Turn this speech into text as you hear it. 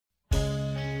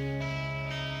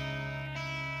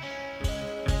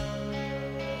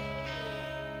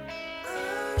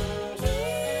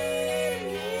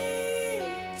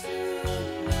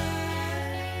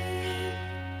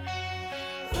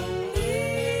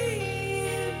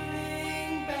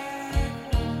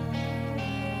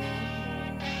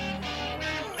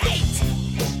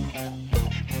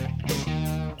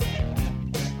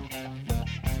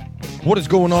What is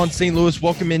going on, St. Louis?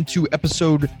 Welcome into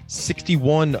episode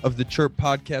 61 of the Chirp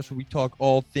podcast, where we talk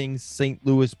all things St.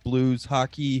 Louis Blues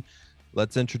hockey.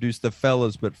 Let's introduce the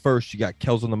fellas, but first, you got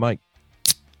Kels on the mic.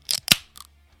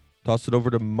 Toss it over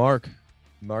to Mark.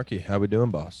 Marky, how we doing,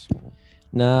 boss?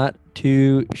 Not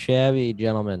too shabby,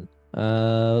 gentlemen.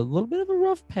 A little bit of a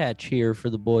rough patch here for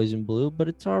the boys in blue, but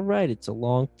it's all right. It's a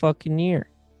long fucking year.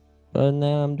 But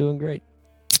now I'm doing great.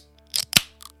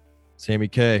 Sammy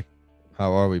K,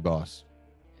 how are we, boss?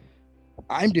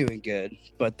 I'm doing good,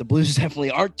 but the Blues definitely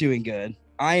aren't doing good.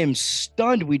 I am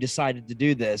stunned we decided to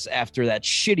do this after that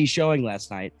shitty showing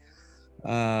last night.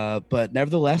 But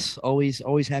nevertheless,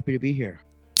 always happy to be here.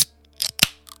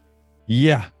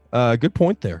 Yeah, good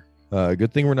point there.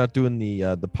 Good thing we're not doing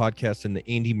the podcast in the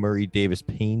Andy Murray Davis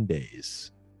Payne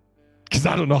days, because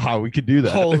I don't know how we could do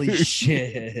that. Holy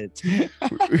shit.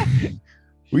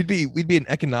 We'd be an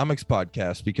economics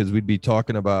podcast, because we'd be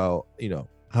talking about,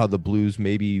 how the Blues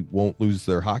maybe won't lose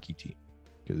their hockey team,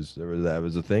 because that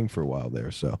was a thing for a while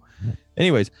there. So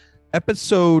anyways,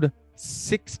 episode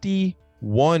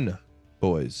 61,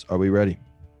 boys. Are we ready?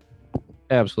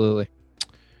 Absolutely.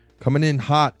 Coming in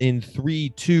hot in 3,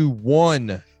 2,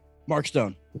 1. Mark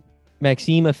Stone.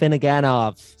 Maxim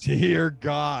Afinoganov. Dear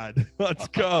God. Let's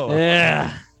go.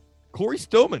 Yeah. Corey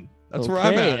Stillman. That's where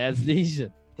I'm at. That's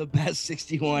decent. The best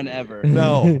 61 ever.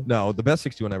 No. The best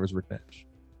 61 ever is Rick Nash.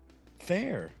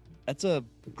 Fair. That's a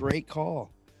great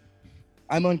call.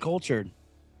 I'm uncultured.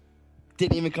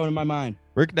 Didn't even come to my mind.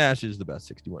 Rick Nash is the best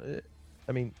 61.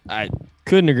 I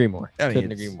couldn't agree more.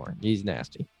 Couldn't agree more. He's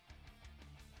nasty.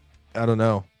 I don't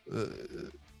know.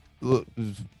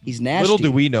 He's nasty. Little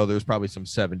do we know, there's probably some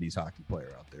 70s hockey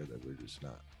player out there that we're just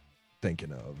not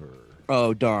thinking of.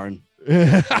 Oh, darn.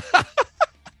 Yeah.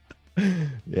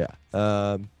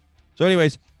 So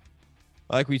anyways,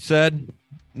 like we said,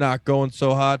 not going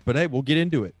so hot, but hey, we'll get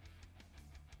into it.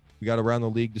 We got around the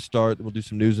league to start. We'll do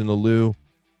some news in the Lou.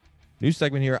 New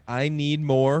segment here. I need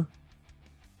more.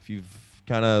 If you've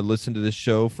kind of listened to this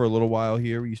show for a little while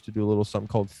here, we used to do a little something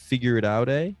called Figure It Out,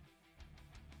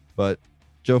 but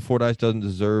Joe Fordyce doesn't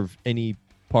deserve any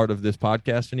part of this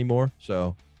podcast anymore.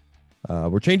 So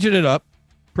we're changing it up.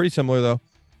 Pretty similar, though.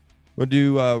 We're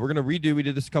going to redo. We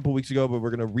did this a couple weeks ago, but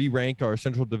we're going to re-rank our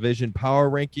Central Division power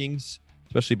rankings,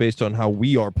 especially based on how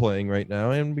we are playing right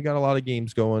now. And we got a lot of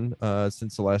games going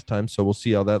since the last time, so we'll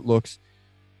see how that looks.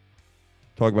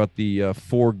 Talk about the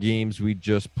 4 games we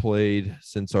just played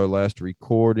since our last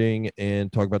recording,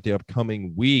 and talk about the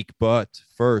upcoming week. But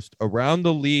first, around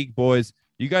the league, boys,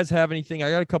 do you guys have anything?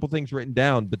 I got a couple things written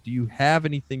down, but do you have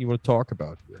anything you want to talk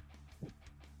about here?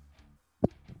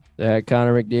 That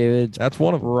Connor McDavid's That's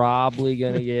one of them. probably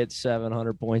going to get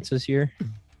 700 points this year.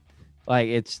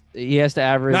 He has to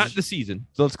average. Not the season.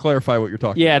 So let's clarify what you're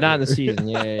talking about. Yeah, not in the season.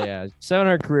 Yeah.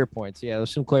 700 career points. Yeah,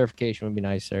 there's some clarification would be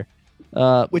nice there.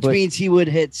 Which means he would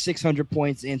hit 600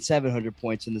 points and 700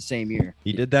 points in the same year.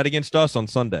 He did that against us on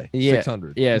Sunday. Yeah,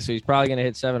 600. Yeah, so he's probably going to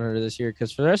hit 700 this year,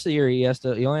 because for the rest of the year he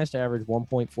only has to average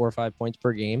 1.45 points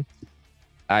per game.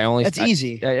 That's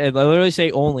easy. I literally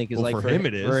say only because for him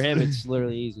it is. For him it's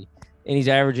literally easy, and he's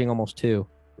averaging almost 2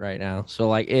 right now.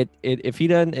 So if he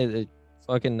doesn't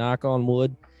fucking knock on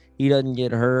wood, he doesn't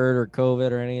get hurt or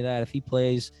COVID or any of that. If he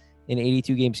plays an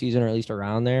 82 game season or at least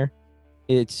around there,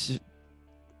 it's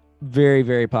very,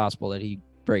 very possible that he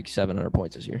breaks 700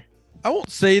 points this year. I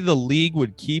won't say the league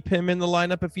would keep him in the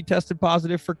lineup if he tested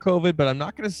positive for COVID, but I'm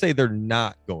not going to say they're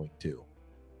not going to.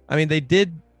 I mean, they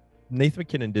did. Nathan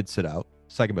McKinnon did sit out,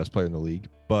 second best player in the league,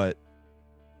 but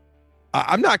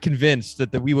I'm not convinced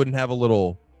that we wouldn't have a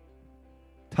little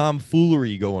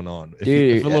tomfoolery going on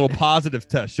if a little positive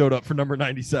test showed up for number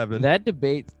 97. That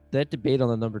debate on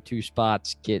the number 2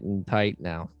 spot's getting tight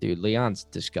now, dude. Leon's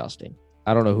disgusting.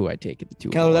 I don't know who I take at the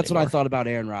 2. Keller, that's what I thought about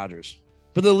Aaron Rodgers.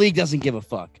 But the league doesn't give a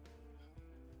fuck.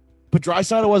 But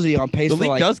Draisaitl, was he on pace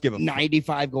for does give a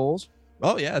 95 goals?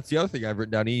 Oh, yeah. That's the other thing I've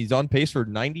written down. He's on pace for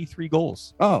 93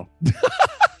 goals. Oh.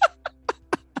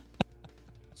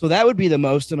 So that would be the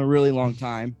most in a really long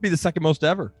time. Be the second most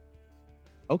ever.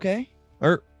 Okay.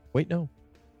 Or, wait, no.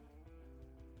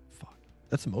 Fuck.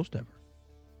 That's the most ever.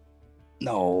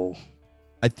 No.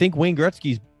 I think Wayne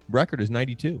Gretzky's record is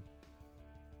 92.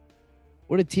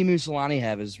 What did Teemu Selanne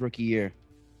have his rookie year?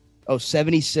 Oh,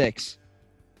 76.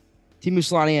 Teemu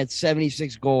Selanne had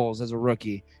 76 goals as a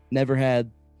rookie. Never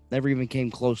even came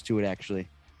close to it, actually.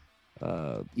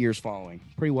 Years following.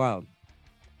 Pretty wild.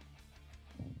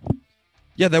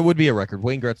 Yeah, that would be a record.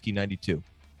 Wayne Gretzky, 92.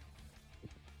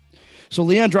 So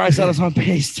Leon Draisaitl is on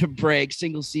pace to break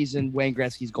single season Wayne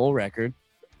Gretzky's goal record.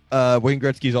 Wayne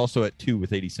Gretzky's also at 2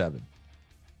 with 87.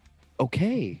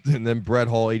 Okay. And then Brett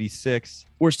Hall, 86.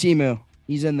 Where's Timu?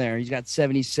 He's in there. He's got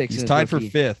 76. He's in his tied for rookie.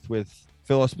 5th with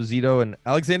Phil Esposito and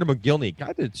Alexander McGillney.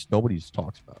 Guy that nobody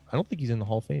talks about. I don't think he's in the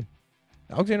Hall of Fame.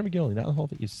 Alexander McGillney, not in the Hall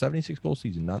of Fame. He's 76 goal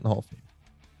season, not in the Hall of Fame.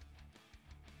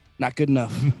 Not good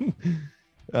enough.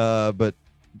 But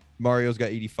Mario's got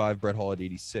 85. Brett Hall at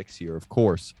 86 here, of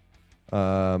course.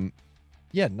 Yeah,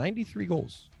 93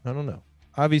 goals. I don't know.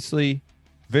 Obviously,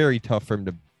 very tough for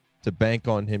him to bank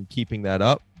on him keeping that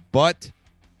up. But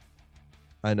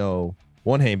I know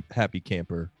one happy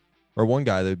camper, or one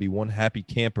guy that would be one happy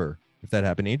camper if that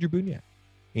happened. Andrew Buniak,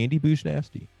 Andy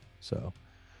Bushnasty. So,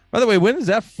 by the way, when is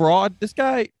that fraud? This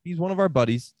guy, he's one of our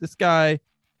buddies. This guy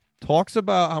talks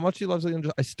about how much he loves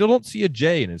Leon. I still don't see a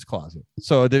J in his closet.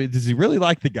 So, does he really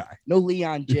like the guy? No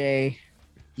Leon J.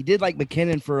 He did like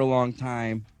McKinnon for a long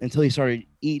time until he started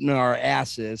eating our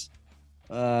asses.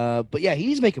 But yeah, he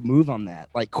needs to make a move on that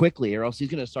like quickly, or else he's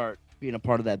gonna start being a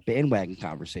part of that bandwagon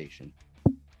conversation.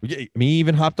 Yeah, I mean, he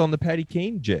even hopped on the Patty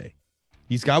Kane J.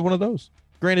 He's got one of those.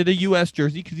 Granted, a U.S.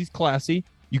 jersey because he's classy.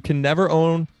 You can never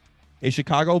own a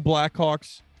Chicago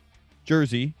Blackhawks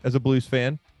jersey as a Blues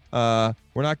fan. We're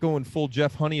not going full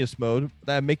Jeff Honeyus mode.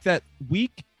 Make that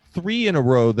week 3 in a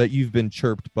row that you've been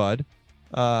chirped, bud.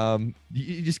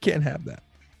 You just can't have that.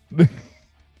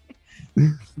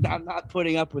 I'm not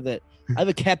putting up with it. I have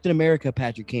a Captain America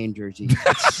Patrick Kane jersey.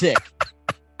 It's sick.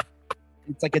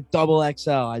 It's like a double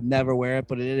XL. I never wear it,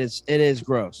 but it is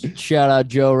gross. Shout out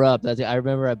Joe Rupp. I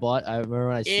remember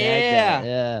when I snagged that.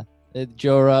 Yeah.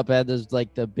 Joe Rupp had this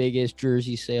like the biggest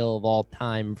jersey sale of all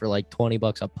time for like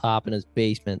 $20 a pop in his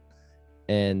basement,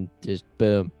 and just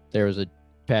boom, there was a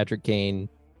Patrick Kane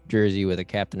jersey with a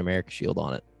Captain America shield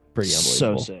on it. Pretty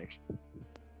unbelievable. So sick.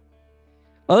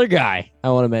 Other guy I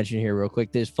want to mention here real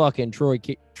quick. This fucking Troy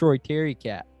Terry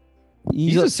cat.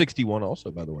 He's a 61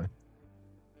 also, by the way.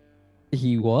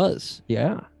 He was,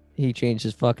 yeah. He changed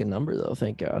his fucking number though,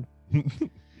 thank God.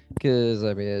 Because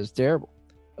I mean, it's terrible.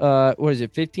 What is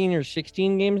it? 15 or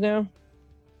 16 games now?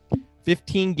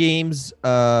 15 games.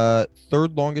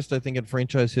 Third longest, I think, in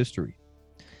franchise history.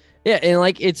 Yeah, and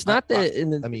like it's not that.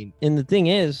 And the thing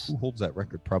is, who holds that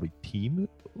record? Probably Team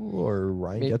or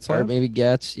Ryan maybe, Getzlaf? Maybe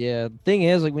Getz. Yeah. The thing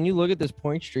is, like when you look at this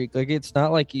point streak, like it's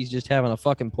not like he's just having a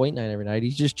fucking point night every night.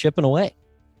 He's just chipping away.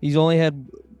 He's only had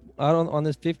on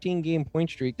this 15-game point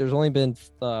streak. There's only been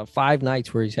 5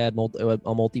 nights where he's had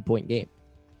a multi-point game.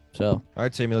 So, all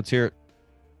right, Sammy, let's hear it.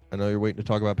 I know you're waiting to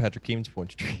talk about Patrick Kane's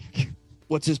point streak.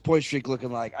 What's his point streak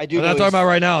looking like? I'm not talking about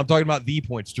right now. I'm talking about the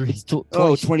point streak.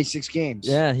 26 games.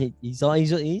 Yeah,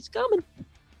 he's coming.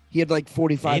 He had like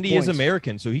 45 Andy points. is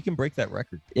American, so he can break that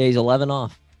record. Yeah, he's 11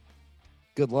 off.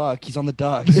 Good luck. He's on the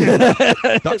Ducks.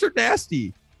 Ducks are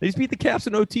nasty. They just beat the Caps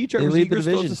in OT. Trevor Zegras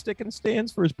throws a stick in the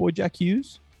stands for his boy Jack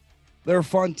Hughes. They're a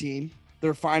fun team.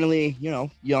 They're finally,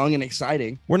 young and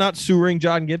exciting. We're not sewering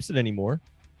John Gibson anymore.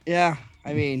 Yeah,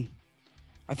 I mean,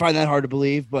 I find that hard to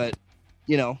believe, but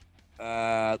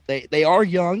they are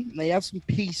young. And they have some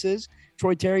pieces.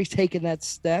 Troy Terry's taken that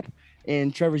step,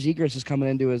 and Trevor Zegras is coming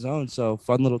into his own. So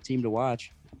fun little team to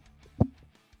watch.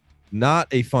 Not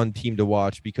a fun team to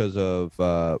watch because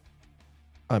of,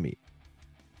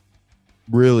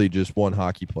 really just one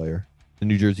hockey player, the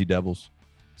New Jersey Devils.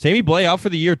 Sammy Blais out for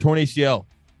the year, torn ACL.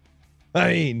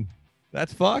 I mean,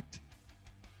 that's fucked.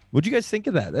 What'd you guys think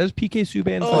of that? That was PK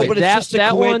Subban's but it's just a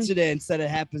that coincidence that it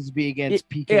happens to be against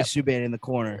PK Subban in the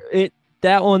corner.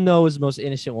 That one though was the most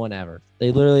innocent one ever.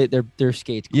 They literally their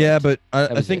skates. Clipped. Yeah, but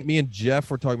I think me and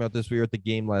Jeff were talking about this. We were at the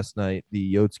game last night,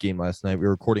 the Yotes game last night. We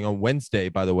were recording on Wednesday,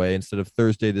 by the way, instead of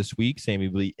Thursday this week. Sammy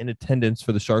will be in attendance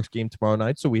for the Sharks game tomorrow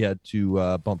night, so we had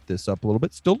to bump this up a little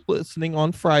bit. Still listening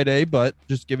on Friday, but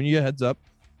just giving you a heads up.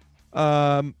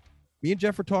 Me and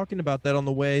Jeff were talking about that on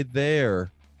the way there.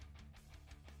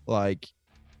 Like,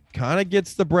 kind of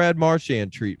gets the Brad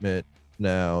Marchand treatment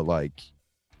now. Like,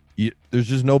 there's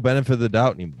just no benefit of the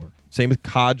doubt anymore. Same with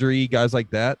Kadri, guys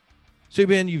like that.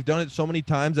 Subban, you've done it so many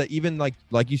times that even like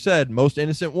you said, most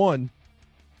innocent one.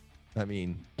 I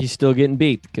mean, he's still getting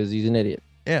beat because he's an idiot.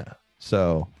 Yeah.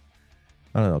 So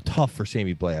I don't know. Tough for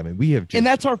Sammy Blais. I mean, we have and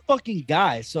that's our fucking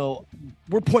guy. So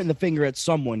we're pointing the finger at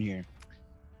someone here.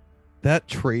 That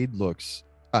trade looks,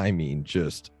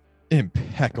 just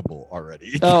impeccable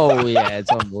already. Oh yeah, it's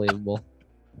unbelievable.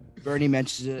 Bernie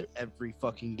mentions it every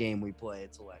fucking game we play.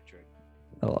 It's electric.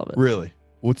 I love it. Really?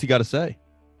 What's he got to say?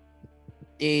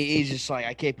 He's just like,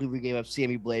 I can't believe we gave up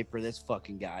Sammy Blais for this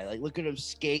fucking guy. Like, look at him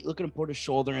skate. Look at him put his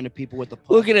shoulder into people with the puck.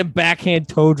 Look at him backhand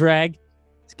toe drag.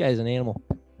 This guy's an animal.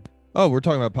 Oh, we're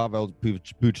talking about Pavel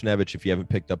Buchnevich. If you haven't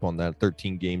picked up on that,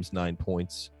 13 games, 9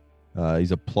 points.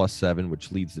 He's a +7,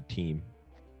 which leads the team.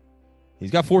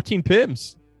 He's got 14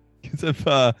 PIMs. Because if,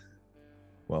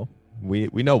 well, we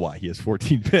know why he has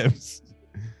 14 pims.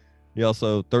 He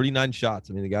also 39 shots.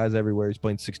 I mean, the guy's everywhere. He's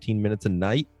playing 16 minutes a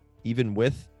night, even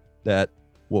with that.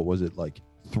 What was it, like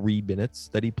 3 minutes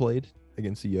that he played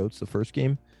against the Yotes the first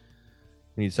game?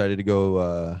 And he decided to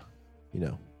go,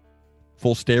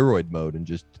 full steroid mode and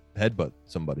just headbutt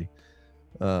somebody.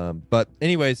 But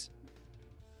anyways,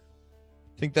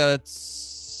 I think that's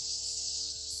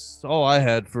all I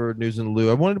had for news in the Lou.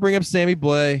 I wanted to bring up Sammy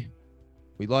Blay.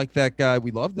 We like that guy.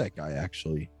 We love that guy,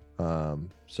 actually.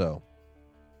 So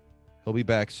he'll be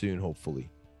back soon, hopefully.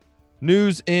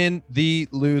 News in the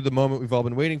Lou, the moment we've all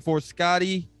been waiting for.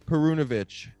 Scotty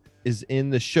Perunovic is in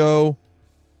the show.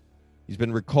 He's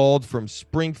been recalled from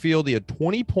Springfield. He had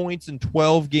 20 points in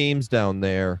 12 games down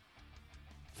there.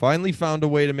 Finally found a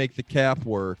way to make the cap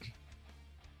work.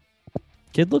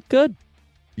 Kid looked good.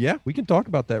 Yeah, we can talk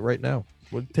about that right now.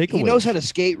 He knows how to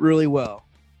skate really well.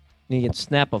 He can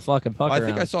snap a fucking puck I around.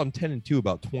 think I saw him 10-2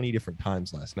 about 20 different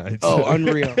times last night. Oh,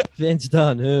 unreal. Vince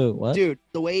Dunn, who? What? Dude,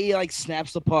 the way he like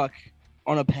snaps the puck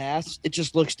on a pass, it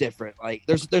just looks different. Like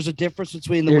there's a difference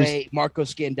between the way Marco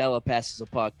Scandella passes a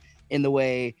puck and the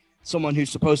way someone who's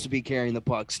supposed to be carrying the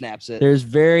puck snaps it. There's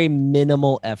very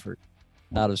minimal effort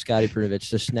out of Scotty Perunovic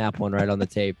to snap one right on the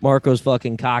tape. Marco's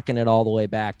fucking cocking it all the way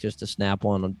back just to snap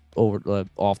one over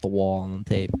off the wall on the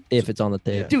tape, if it's on the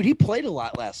tape. Dude, he played a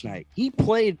lot last night. He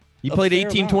played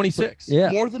 18-26.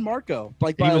 Yeah. More than Marco,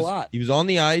 like by a lot. He was on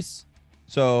the ice.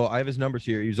 So I have his numbers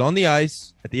here. He was on the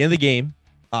ice at the end of the game.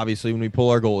 Obviously, when we pull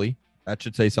our goalie, that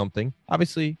should say something.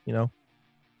 Obviously, him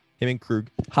and Krug.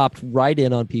 Hopped right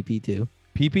in on PP2.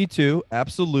 PP2,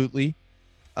 absolutely.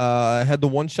 Had the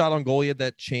one shot on goal. He had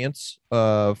that chance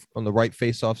on the right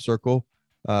face-off circle.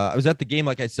 I was at the game,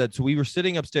 like I said. So we were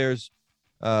sitting upstairs.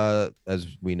 As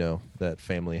we know, that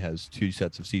family has 2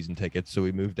 sets of season tickets. So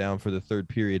we moved down for the third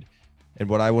period. And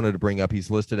what I wanted to bring up,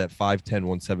 he's listed at 5'10",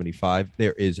 175.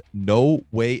 There is no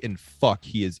way in fuck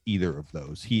he is either of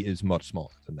those. He is much smaller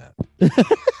than that.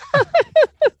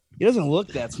 He doesn't look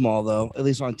that small, though, at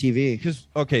least on TV.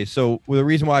 So the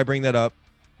reason why I bring that up,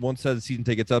 one set of season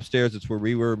tickets upstairs, it's where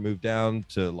we were, moved down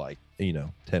to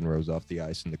 10 rows off the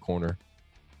ice in the corner.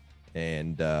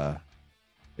 And it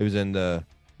was in the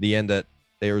end that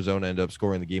Arizona ended up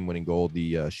scoring the game-winning goal,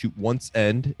 the shoot once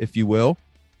end, if you will.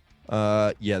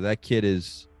 That kid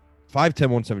is 5'10",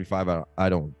 175. I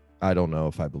don't know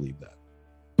if I believe that,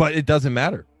 but it doesn't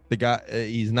matter. The guy,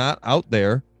 he's not out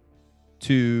there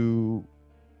to.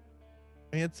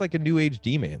 I mean, it's like a new age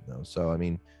D-man though. So I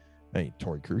mean,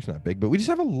 Torrey Krug's not big, but we just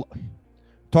have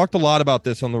talked a lot about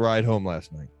this on the ride home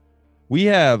last night. We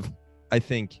have, I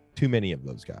think, too many of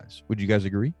those guys. Would you guys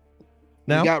agree?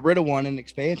 Now we got rid of one in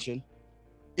expansion.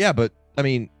 Yeah, but I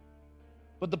mean.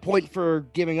 But the point for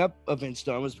giving up a Vince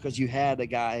Dunn was because you had a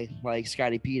guy like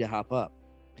Scotty P to hop up.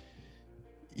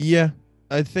 Yeah,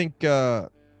 I think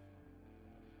so.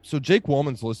 Jake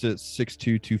Wallman's listed at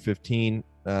 6'2", 215,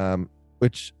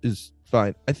 which is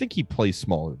fine. I think he plays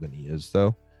smaller than he is,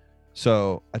 though.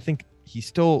 So I think he's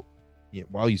still,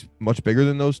 while he's much bigger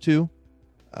than those two,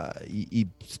 he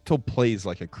still plays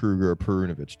like a Kruger or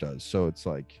Perunovic does. So it's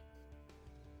like,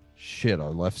 shit, our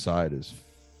left side is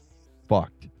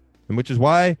fucked. And which is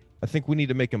why I think we need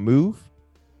to make a move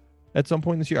at some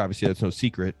point this year. Obviously, that's no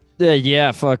secret.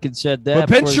 Yeah, fucking said that. But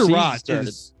Ben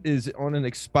Sherratt is on an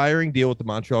expiring deal with the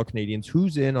Montreal Canadiens.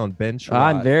 Who's in on Ben Sherratt?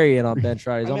 I'm very in on Ben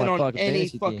Sherratt. He's I'm on my fucking any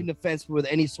fantasy fucking team. defenseman with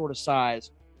any sort of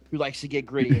size who likes to get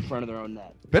gritty in front of their own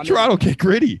net. Ben Sherratt will get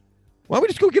gritty. Why don't we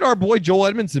just go get our boy Joel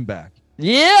Edmondson back?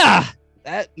 Yeah.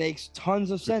 That makes tons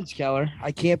of sense, Keller.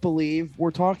 I can't believe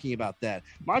we're talking about that.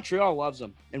 Montreal loves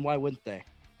him, and why wouldn't they?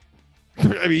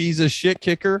 I mean, he's a shit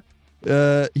kicker.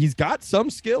 He's got some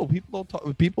skill.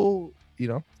 People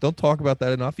don't talk about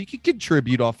that enough. He can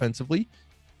contribute offensively.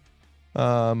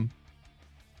 But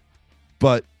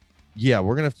yeah,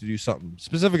 we're gonna have to do something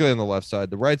specifically on the left side.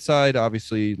 The right side,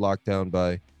 obviously, locked down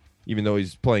by, even though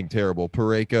he's playing terrible,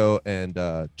 Parayko and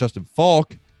Justin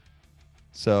Falk.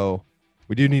 So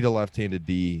we do need a left-handed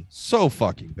D. So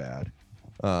fucking bad.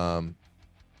 I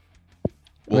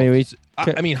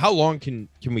mean, how long can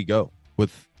we go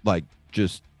with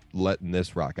just letting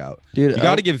this rock out? Dude, you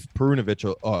got to give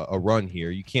Perunovic a run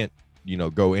here. You can't,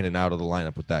 go in and out of the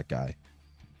lineup with that guy.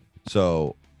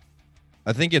 So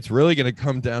I think it's really going to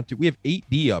come down to, we have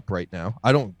 8D up right now.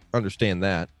 I don't understand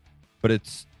that, but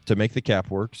it's to make the cap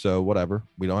work. So whatever.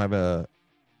 We don't have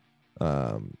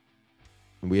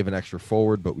we have an extra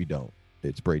forward, but we don't.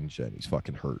 It's Braden Shen. He's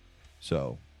fucking hurt.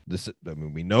 So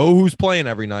we know who's playing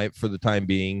every night for the time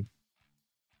being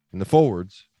in the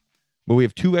forwards, but we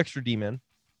have 2 extra D-men,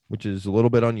 which is a little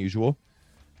bit unusual.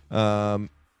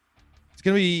 It's It's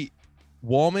going to be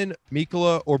Wallman,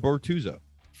 Mikkola, or Bortuzzo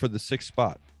for the 6th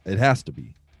spot. It has to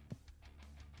be.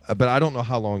 But I don't know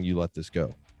how long you let this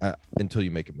go until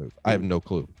you make a move. I have no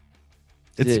clue.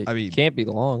 It can't be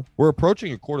long. We're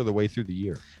approaching a quarter of the way through the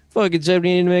year. Fucking 70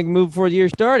 need to make a move before the year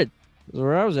started. That's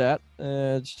where I was at.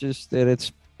 It's just that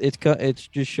it's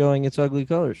just showing its ugly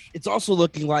colors. It's also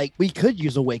looking like we could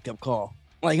use a wake up call.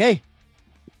 Like, hey,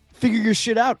 figure your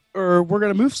shit out, or we're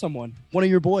gonna move someone. One of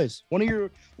your boys, one of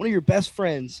your best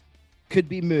friends, could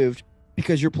be moved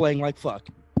because you're playing like fuck.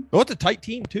 Oh, it's a tight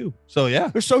team too. So yeah,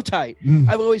 they're so tight.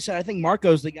 I've always said I think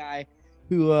Marco's the guy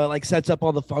who like sets up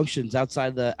all the functions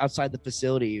outside the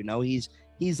facility. You know, he's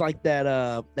like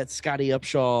that Scotty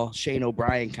Upshaw, Shane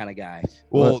O'Brien kind of guy.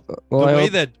 Well, the way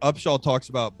that Upshaw talks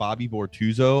about Bobby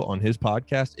Bortuzzo on his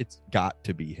podcast, it's got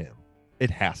to be him. It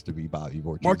has to be Bobby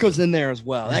Bortuzzo. Marco's in there as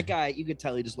well. That guy, you could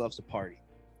tell he just loves to party.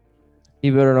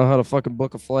 He better know how to fucking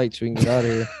book a flight so we can get out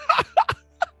of here.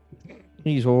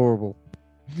 He's horrible.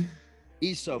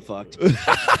 He's so fucked.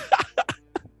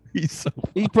 He's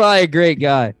probably a great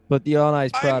guy, but the on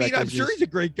ice product. I mean, I'm sure he's a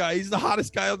great guy. He's the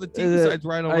hottest guy on the team besides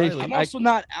Ryan O'Reilly. I'm also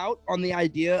not out on the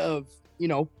idea of,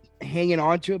 hanging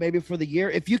on to it maybe for the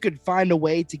year. If you could find a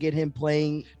way to get him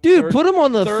playing, put him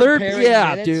on the third.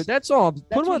 Yeah, minutes, dude, that's all.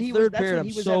 Put him on the third pairing.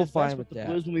 I'm so fine with that.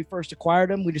 Blues when we first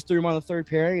acquired him, we just threw him on the third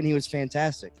pairing, and he was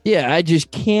fantastic. Yeah, I just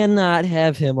cannot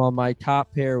have him on my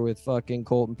top pair with fucking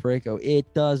Colton Parayko.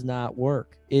 It does not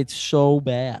work. It's so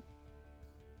bad.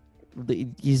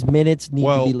 His minutes need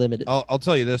to be limited. I'll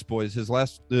tell you this, boys.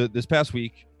 This past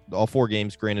week, all 4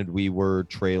 games. Granted, we were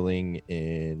trailing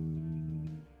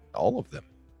in all of them.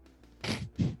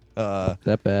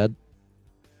 That bad?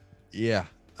 Yeah.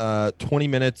 20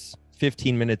 minutes,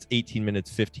 15 minutes, 18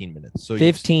 minutes, 15 minutes. So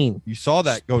 15. You saw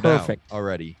that go Perfect. down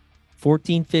already.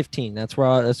 14, 15. That's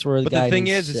where the but guy. The thing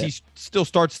is he still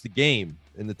starts the game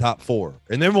in the top 4,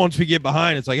 and then once we get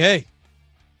behind, it's like, hey,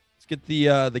 let's get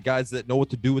the guys that know what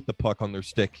to do with the puck on their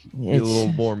stick. Get a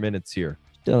little more minutes here.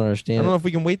 Don't understand. I don't know if we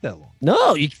can wait that long.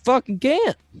 No, you fucking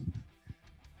can't.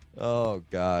 Oh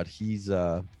God, he's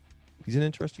an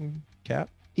interesting cat.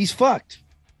 He's fucked.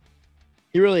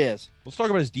 He really is. Let's talk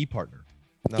about his D partner.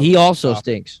 He also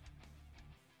stinks.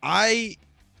 I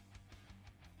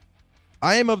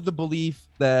am of the belief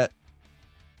that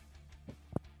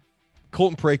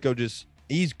Colton Parayko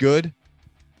he's good.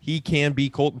 He can be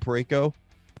Colton Parayko,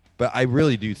 but I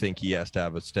really do think he has to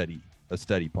have a steady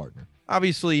partner.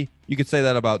 Obviously, you could say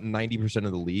that about 90%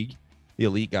 of the league. The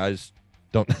elite guys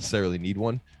don't necessarily need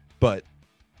one, but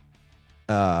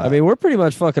I mean, we're pretty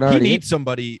much fucking already. He needs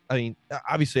somebody. I mean,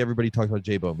 obviously, everybody talks about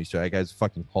J Bone. So that guy's a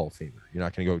fucking Hall of Famer. You're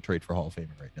not going to go trade for Hall of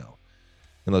Famer right now,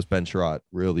 unless Ben Sherratt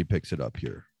really picks it up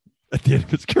here at the end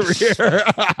of his career.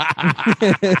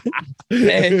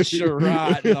 Ben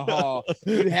Sherratt in the Hall.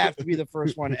 You have to be the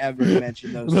first one ever to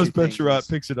mention those. Unless Ben Sherratt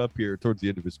picks it up here towards the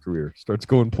end of his career, starts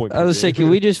going point. I was saying, can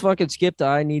we just fucking skip to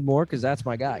I need more? Because that's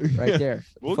my guy right there.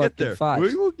 We'll get there.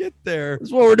 We will get there.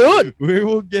 That's what we're doing. We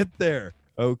will get there.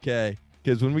 Okay.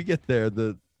 Because when we get there,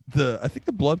 I think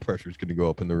the blood pressure is going to go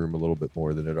up in the room a little bit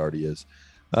more than it already is.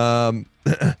 So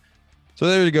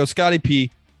there you go. Scotty P.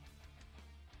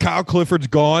 Kyle Clifford's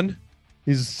gone.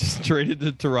 He's traded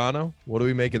to Toronto. What do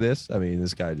we make of this? I mean,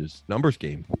 this guy just numbers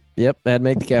game. Yep, that'd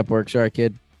make the cap work. Sorry,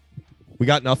 kid. We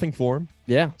got nothing for him.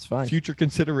 Yeah, it's fine. Future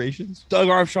considerations. Doug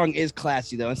Armstrong is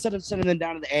classy, though. Instead of sending them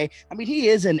down to the A, I mean, he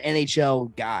is an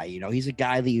NHL guy. He's a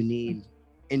guy that you need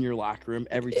in your locker room.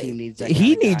 Every team needs that.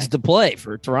 He needs to play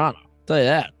for Toronto. I'll tell you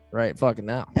that right fucking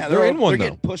now. Yeah, they're in one, they're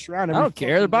getting pushed around. I don't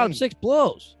care. They're bottom 6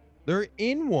 blows. They're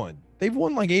in one. They've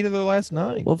won like 8 of their last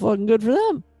 9. Well, fucking good for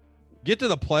them. Get to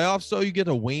the playoffs, so you get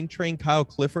a Wayne Train Kyle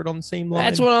Clifford on the same line.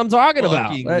 That's what I'm talking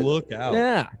about. Look out.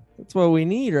 Yeah, that's what we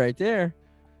need right there.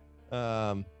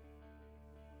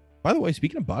 By the way,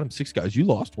 speaking of bottom 6 guys, you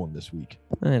lost one this week.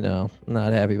 I know. I'm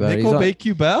not happy about it. He's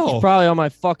probably on my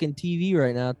fucking TV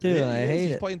right now, too. Yeah, and I hate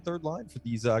he's it. Playing third line for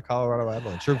these Colorado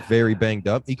Avalanche. They're very banged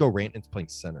up. Nico Rantanen's playing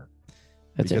center.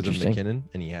 That's because interesting. of McKinnon,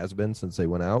 and he has been since they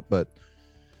went out. But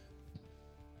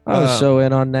I was so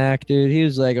in on Knack, dude.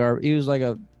 He's not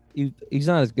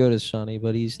as good as Sonny,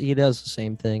 but he does the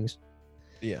same things.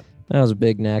 Yeah. That was a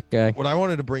big Knack guy. What I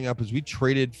wanted to bring up is we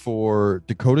traded for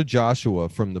Dakota Joshua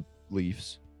from the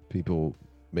Leafs. People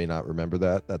may not remember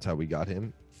that. That's how we got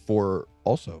him for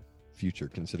also future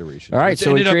consideration. All right,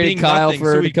 so we traded Kyle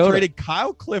for Dakota. We traded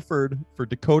Kyle Clifford for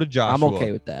Dakota Joshua. I'm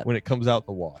okay with that. When it comes out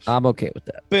the wash. I'm okay with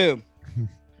that. Boom.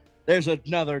 There's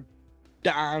another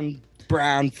Don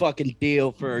Brown fucking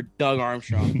deal for Doug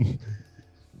Armstrong.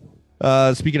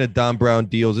 Speaking of Don Brown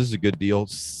deals, this is a good deal.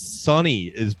 Sonny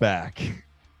is back.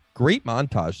 Great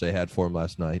montage they had for him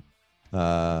last night.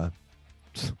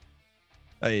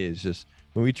 It's just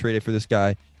when we traded for this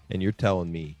guy, and you're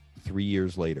telling me 3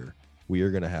 years later we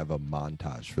are gonna have a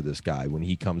montage for this guy when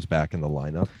he comes back in the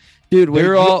lineup, dude.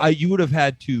 You would have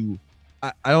had to.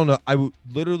 I don't know. I would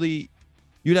literally.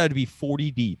 You'd have to be 40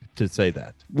 deep to say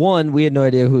that. One, we had no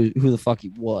idea who the fuck he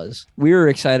was. We were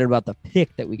excited about the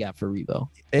pick that we got for Rebo.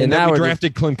 And then we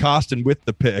drafted Clint Costin with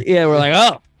the pick. Yeah, we're like,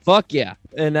 oh, fuck yeah.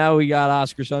 And now we got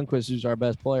Oscar Sundquist, who's our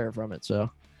best player from it.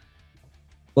 So,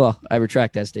 well, I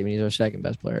retract that statement. He's our second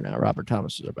best player now. Robert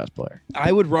Thomas is our best player.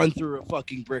 I would run through a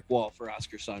fucking brick wall for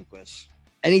Oscar Sundquist.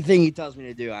 Anything he tells me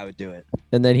to do, I would do it.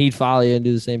 And then he'd follow you and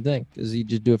do the same thing because he'd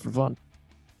just do it for fun.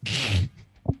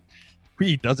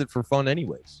 He does it for fun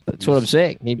anyways. That's what I'm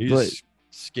saying. He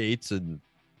skates and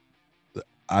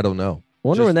I don't know.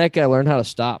 Wonder when that guy learned how to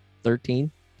stop. 13?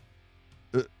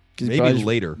 Maybe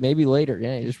later. Maybe later.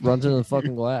 Yeah, he just runs into the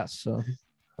fucking glass. So,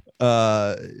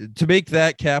 to make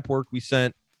that cap work, we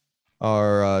sent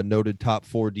our noted top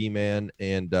 4 D-man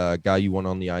and guy you want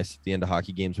on the ice at the end of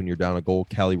hockey games when you're down a goal,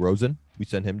 Callie Rosen. We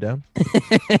sent him down.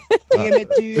 Damn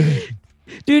it, dude.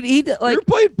 Dude, we were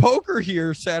playing poker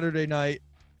here Saturday night.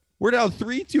 We're down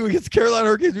 3-2 against Carolina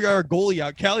Hurricanes. We got our goalie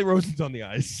out. Callie Rosen's on the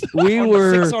ice. We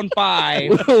were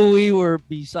 6-on-5. We were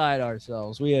beside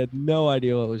ourselves. We had no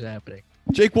idea what was happening.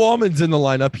 Jake Wallman's in the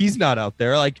lineup. He's not out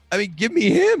there. Give me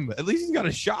him. At least he's got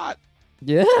a shot.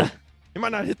 Yeah. He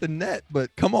might not hit the net, but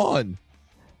come on.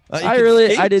 I really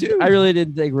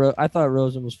didn't think. I thought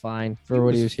Rosen was fine for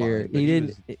what he was here. He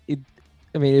didn't. It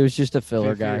was just a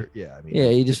filler guy.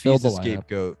 He just filled the lineup.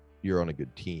 Scapegoat. You're on a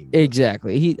good team.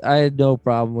 Exactly. I had no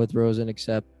problem with Rosen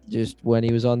except just when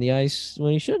he was on the ice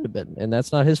when he shouldn't have been, and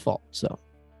that's not his fault. So,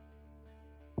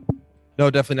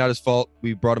 no, definitely not his fault.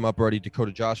 We brought him up already.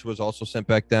 Dakota Joshua was also sent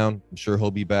back down. I'm sure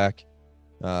he'll be back.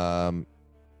 And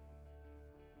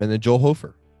then Joel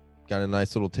Hofer got a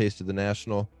nice little taste of the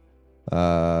National.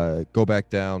 Go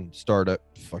back down, start at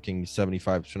fucking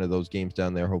 75% of those games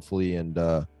down there, hopefully, and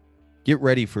get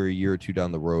ready for a year or two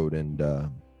down the road, and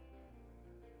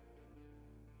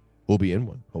we'll be in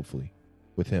one, hopefully,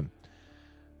 with him.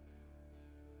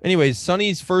 Anyways,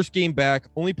 Sonny's first game back,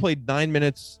 only played 9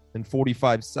 minutes and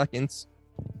 45 seconds.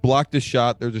 Blocked a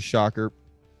shot. There's a shocker.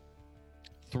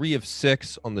 3 of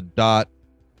 6 on the dot.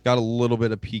 Got a little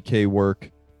bit of PK work.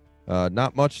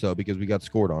 Not much, though, because we got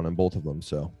scored on in both of them.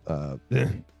 So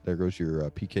there goes your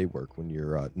PK work when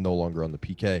you're no longer on the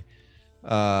PK.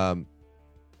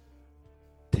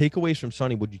 Takeaways from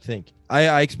Sonny, what'd you think?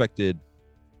 I expected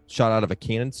shot out of a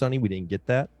cannon, Sonny. We didn't get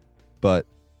that, but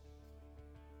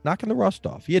knocking the rust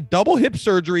off. He had double hip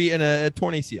surgery and a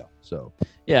torn ACL. So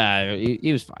yeah,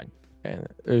 he was fine.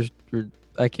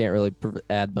 I can't really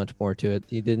add much more to it.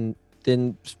 He didn't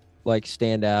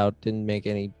stand out. Didn't make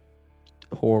any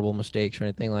horrible mistakes or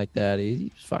anything like that. He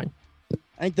was fine.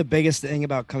 I think the biggest thing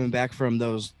about coming back from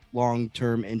those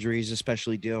long-term injuries,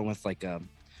 especially dealing with the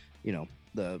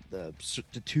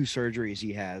 2 surgeries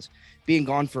he has, being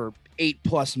gone for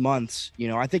 8+ months,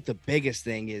 I think the biggest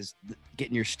thing is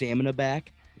getting your stamina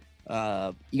back.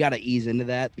 You got to ease into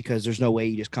that because there's no way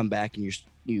you just come back and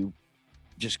you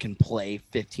just can play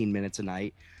 15 minutes a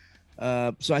night.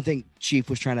 So I think Chief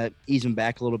was trying to ease him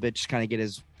back a little bit, just kind of get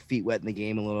his feet wet in the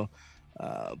game a little.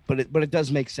 But it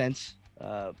does make sense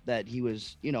that he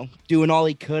was, doing all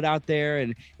he could out there,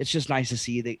 and it's just nice to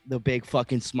see the big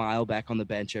fucking smile back on the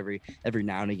bench every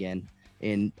now and again.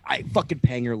 And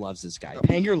Panger loves this guy.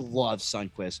 Panger loves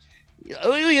Sundquist. Look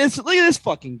at this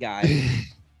fucking guy.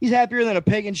 He's happier than a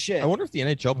pig in shit. I wonder if the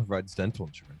NHL provides dental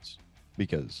insurance,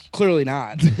 because clearly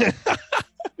not.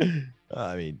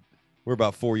 I mean, we're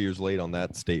about 4 years late on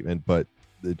that statement, but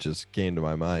it just came to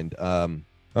my mind. All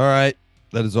right,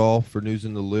 that is all for News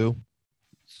in the Lou.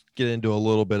 Let's get into a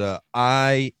little bit of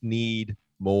I need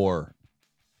more.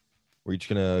 We're each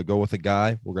gonna go with a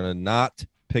guy. We're gonna not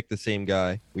pick the same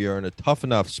guy. We are in a tough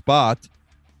enough spot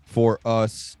for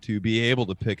us to be able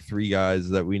to pick 3 guys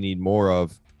that we need more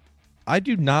of. I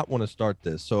do not want to start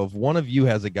this, so if one of you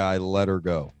has a guy, let her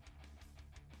go.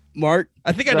 Mark,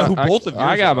 I think I know who both of you.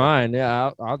 I got mine.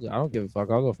 Yeah, I don't give a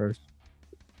fuck. I'll go first.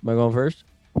 Am I going first?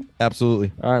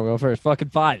 Absolutely. All right, we'll go first. Fucking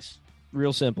 5s.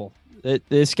 Real simple.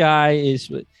 This guy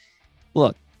is.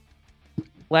 Look,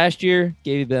 last year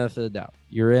gave you the benefit of the doubt.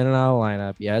 You're in and out of the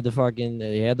lineup. You had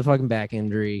the fucking back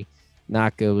injury.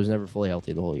 Not good. Was never fully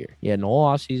healthy the whole year. You had no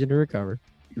off season to recover.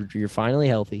 You're finally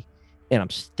healthy, and I'm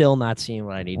still not seeing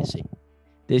what I need to see.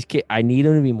 This kid, I need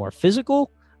him to be more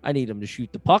physical. I need him to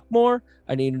shoot the puck more.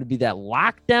 I need him to be that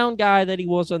lockdown guy that he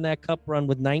was on that cup run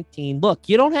with 19. Look,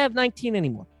 you don't have 19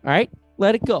 anymore. All right,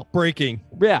 let it go. Breaking.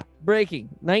 Yeah, breaking.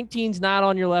 19's not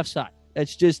on your left side.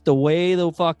 That's just the way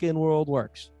the fucking world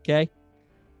works. Okay.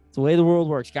 It's the way the world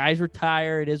works. Guys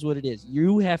retire. It is what it is.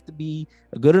 You have to be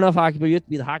a good enough hockey player. You have to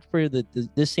be the hockey player that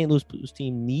this St. Louis Blues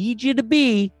team needs you to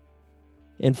be,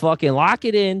 and fucking lock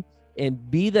it in and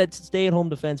be that stay-at-home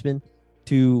defenseman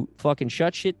to fucking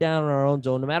shut shit down in our own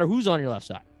zone, no matter who's on your left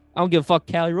side. I don't give a fuck.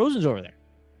 Callie Rosen's over there.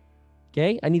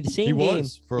 Okay, I need the same game.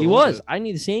 He was. I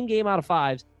need the same game out of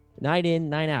 5s, night in,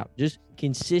 night out. Just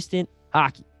consistent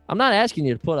hockey. I'm not asking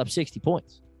you to put up 60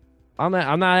 points. I'm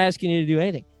not asking you to do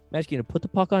anything. I'm asking you to put the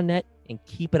puck on net and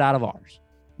keep it out of ours.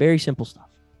 Very simple stuff.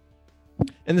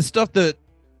 And the stuff that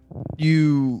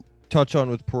you touch on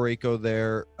with Parayko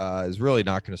there is really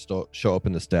not going to show up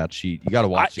in the stat sheet. You got to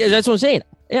watch it. That's what I'm saying.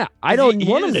 Yeah, I don't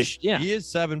want him to. Yeah, he is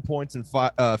 7 points in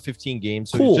 15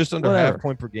 games, so cool. He's just under Whatever. half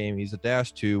point per game. He's a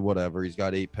 -2, whatever. He's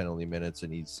got 8 penalty minutes,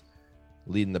 and he's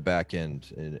leading the back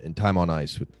end in time on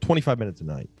ice with 25 minutes a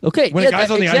night. Okay, when a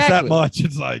guy's on the ice that much,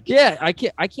 it's like, yeah, I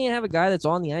can't have a guy that's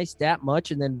on the ice that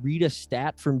much and then read a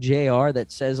stat from JR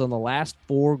that says on the last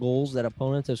 4 goals that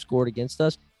opponents have scored against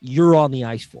us, you're on the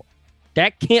ice for.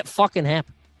 That can't fucking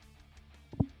happen.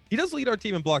 He does lead our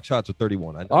team in block shots with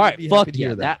 31. All right, fuck yeah.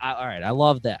 All right, I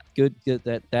love that. Good.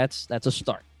 That's a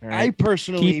start. All right? I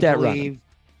personally Keep that believe. running.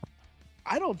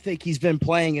 I don't think he's been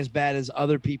playing as bad as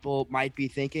other people might be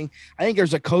thinking. I think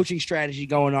there's a coaching strategy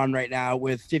going on right now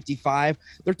with 55.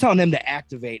 They're telling him to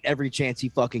activate every chance he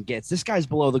fucking gets. This guy's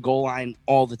below the goal line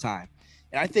all the time.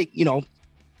 And I think,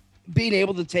 being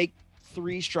able to take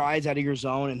 3 strides out of your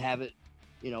zone and have it,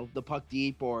 the puck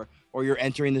deep or you're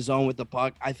entering the zone with the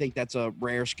puck, I think that's a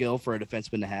rare skill for a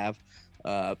defenseman to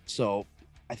have. So,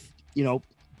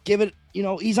 give it,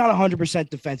 he's not 100%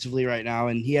 defensively right now,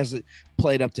 and he hasn't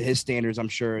played up to his standards, I'm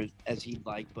sure, as he'd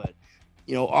like. But,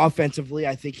 offensively,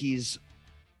 I think he's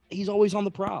always on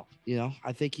the prowl.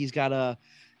 I think he's got a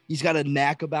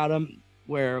knack about him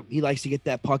where he likes to get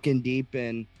that puck in deep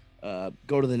and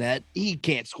go to the net. He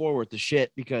can't score worth the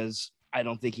shit because I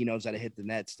don't think he knows how to hit the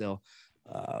net still.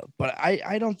 But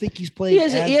I don't think he's played.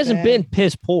 He hasn't been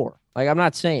piss poor. Like, I'm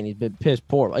not saying he's been piss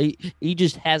poor. He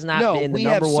just has not been the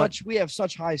number one. We have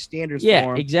such high standards. Yeah,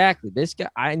 for him. exactly. This guy,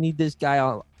 I need this guy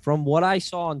on. From what I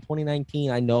saw in 2019,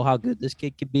 I know how good this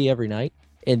kid could be every night,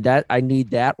 and that I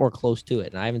need that or close to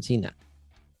it, and I haven't seen that.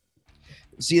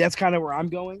 See, that's kind of where I'm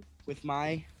going with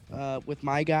my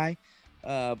guy.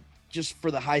 Just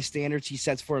for the high standards he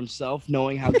sets for himself,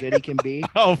 knowing how good he can be.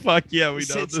 Oh, fuck yeah, we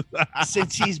know this.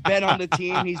 Since he's been on the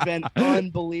team, he's been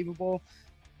unbelievable.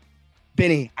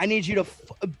 Benny, I need you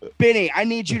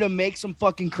to make some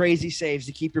fucking crazy saves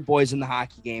to keep your boys in the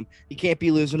hockey game. You can't be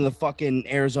losing to the fucking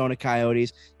Arizona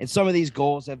Coyotes. And some of these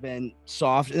goals have been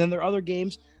soft. And then there are other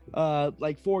games,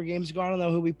 like 4 games ago, I don't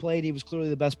know who we played. He was clearly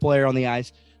the best player on the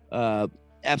ice.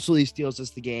 Absolutely steals us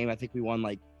the game. I think we won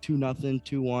like 2-0,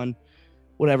 2-1.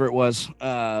 Whatever it was,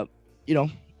 at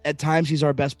times he's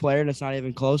our best player and it's not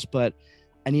even close, but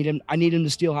I need him to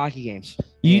steal hockey games.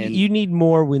 You need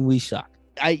more when we suck.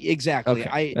 Exactly.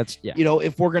 Okay.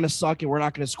 If we're going to suck and we're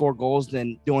not going to score goals,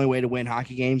 then the only way to win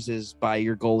hockey games is by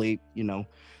your goalie,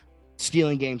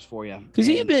 stealing games for you. Because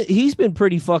he's been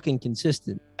pretty fucking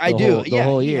consistent. The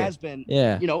whole year. He has been,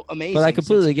 yeah, amazing. But I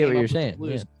completely get what you're saying.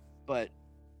 Yeah. But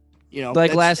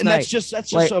like last night, that's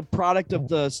just a product of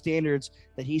the standards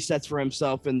that he sets for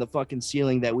himself and the fucking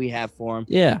ceiling that we have for him.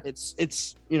 Yeah,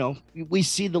 it's we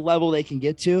see the level they can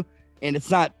get to, and it's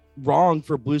not wrong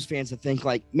for Blues fans to think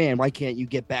like, man, why can't you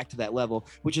get back to that level?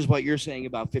 Which is what you're saying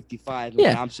about 55. And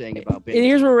what I'm saying about Benny. And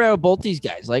here's where we're at with both these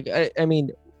guys. Like, I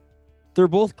mean, they're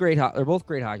both great. They're both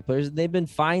great hockey players. They've been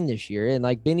fine this year, and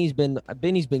like Benny's been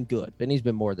good. Benny's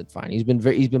been more than fine. He's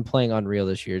been playing unreal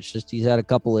this year. It's just he's had a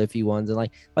couple iffy ones, and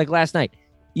like last night,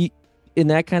 in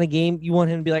that kind of game, you want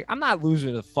him to be like, I'm not losing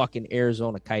to the fucking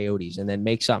Arizona Coyotes, and then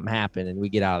make something happen, and we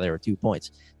get out of there with 2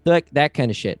 points, like that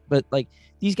kind of shit. But like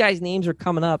these guys' names are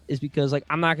coming up is because like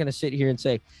I'm not gonna sit here and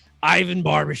say Ivan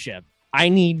Barbashev. I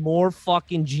need more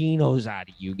fucking Genos out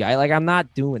of you, guy. Like I'm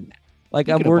not doing that. Like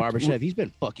Barbashev, he's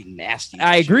been fucking nasty.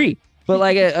 I agree, but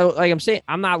like I'm saying,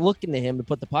 I'm not looking to him to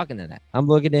put the puck in the net. I'm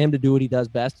looking to him to do what he does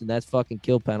best, and that's fucking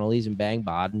kill penalties and bang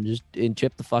bod and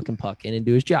chip the fucking puck in and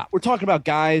do his job. We're talking about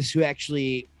guys who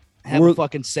actually have a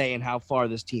fucking say in how far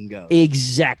this team goes.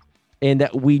 Exactly, and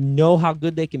that we know how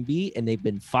good they can be, and they've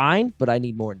been fine. But I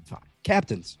need more than fine.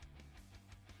 Captains,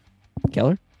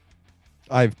 Keller.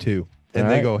 I have 2, and All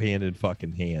they right. go hand in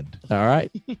fucking hand. All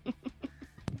right.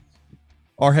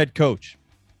 Our head coach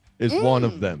is one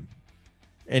of them.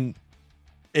 And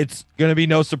it's going to be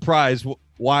no surprise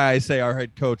why I say our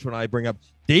head coach when I bring up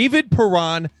David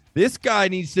Perron. This guy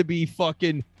needs to be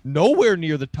fucking nowhere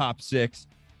near the top 6,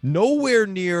 nowhere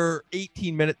near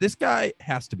 18 minutes. This guy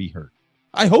has to be hurt.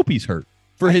 I hope he's hurt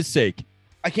for his sake.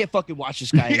 I can't fucking watch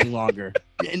this guy any longer.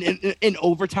 In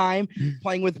overtime,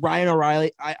 playing with Ryan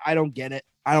O'Reilly, I don't get it.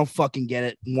 I don't fucking get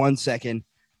it. 1 second.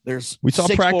 We saw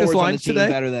 6 practice forwards on the lines team today.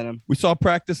 better than him. We saw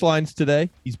practice lines today.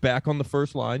 He's back on the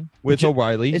first line with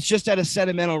O'Reilly. It's just out of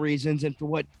sentimental reasons and for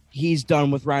what he's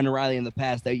done with Ryan O'Reilly in the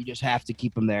past that you just have to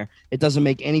keep him there. It doesn't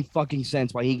make any fucking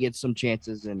sense why he gets some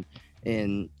chances. And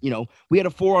we had a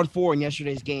 4-on-4 in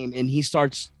yesterday's game, and he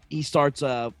starts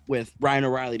with Ryan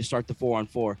O'Reilly to start the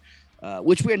 4-on-4,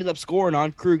 which we ended up scoring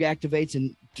on. Krug activates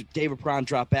and David Perron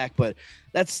dropped back, but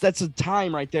that's a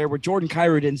time right there where Jordan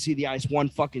Kyrou didn't see the ice one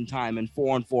fucking time in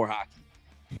 4-on-4 hockey,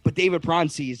 but David Perron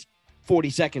sees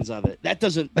 40 seconds of it. I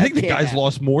think the guy's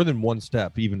lost more than one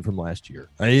step even from last year.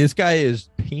 I mean, this guy is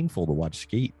painful to watch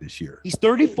skate this year. He's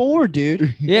 34,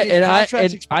 dude. Yeah, and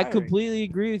I completely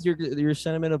agree with your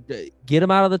sentiment of get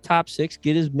him out of the top 6,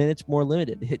 get his minutes more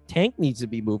limited. Tank needs to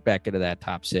be moved back into that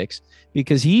top 6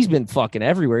 because he's been fucking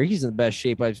everywhere. He's in the best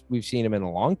shape we've seen him in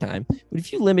a long time. But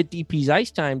if you limit DP's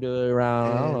ice time to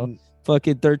around, I don't know,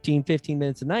 fucking 13, 15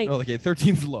 minutes a night. Oh, okay,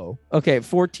 13's low. Okay,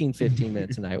 14, 15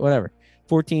 minutes a night, whatever.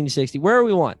 14 to 60, where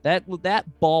we want that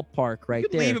ballpark right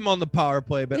there. Leave him on the power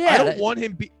play, but yeah, I don't want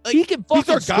him. He can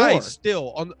fucking these are guys score.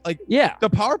 still on yeah. The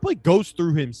power play goes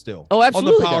through him still. Oh,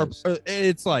 absolutely. On the power,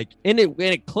 it's like and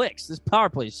it clicks. This power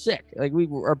play is sick. Like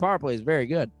our power play is very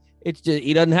good. It's just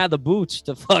he doesn't have the boots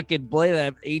to fucking play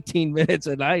that 18 minutes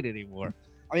a night anymore.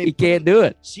 I mean, he can't do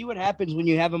it. See what happens when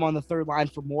you have him on the third line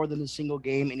for more than a single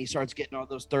game and he starts getting all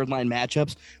those third line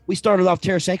matchups. We started off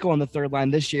Tarasenko on the third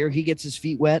line this year. He gets his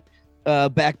feet wet.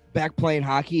 Back playing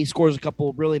hockey, he scores a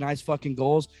couple really nice fucking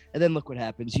goals, and then look what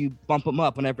happens. You bump him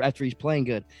up after he's playing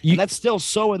good. And that's still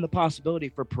so in the possibility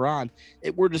for Perron.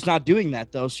 We're just not doing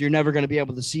that though, so you're never going to be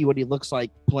able to see what he looks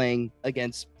like playing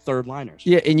against third liners.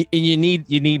 Yeah, and you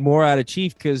need more out of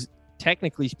Chief because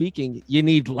technically speaking, you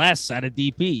need less out of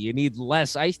DP. You need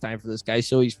less ice time for this guy,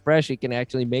 so he's fresh. He can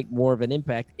actually make more of an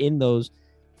impact in those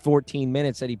 14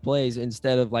 minutes that he plays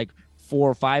instead of like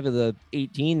 4 or 5 of the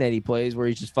 18 that he plays where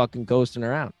he's just fucking coasting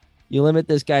around. You limit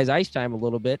this guy's ice time a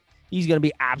little bit, he's going to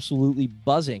be absolutely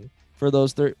buzzing for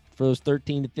those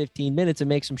 13 to 15 minutes and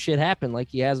make some shit happen like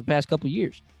he has the past couple of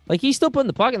years. Like he's still putting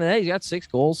the puck in the net. He's got 6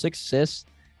 goals, 6 assists,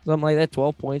 something like that,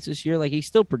 12 points this year. Like he's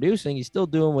still producing. He's still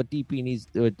doing what DP needs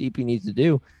to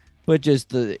do. But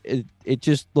just it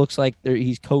just looks like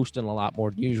he's coasting a lot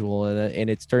more than usual, and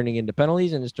it's turning into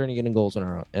penalties and it's turning into goals in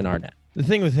our net. The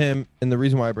thing with him, and the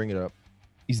reason why I bring it up,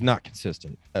 he's not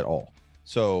consistent at all.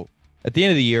 So at the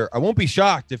end of the year, I won't be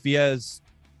shocked if he has,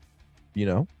 he's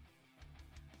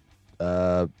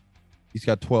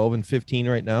got 12 and 15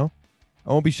 right now.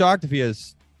 I won't be shocked if he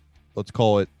has, let's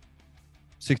call it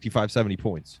 65, 70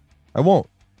 points. I won't,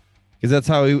 because that's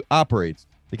how he operates.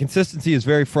 The consistency is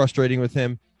very frustrating with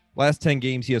him. Last 10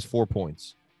 games, he has 4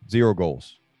 points, 0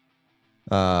 goals.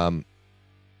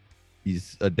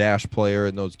 He's a dash player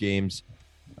in those games.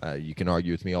 You can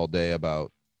argue with me all day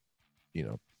about,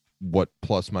 what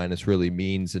plus minus really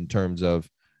means in terms of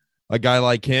a guy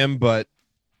like him. But,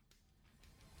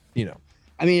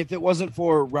 I mean, if it wasn't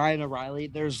for Ryan O'Reilly,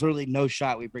 there's literally no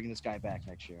shot we bring this guy back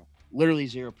next year. Literally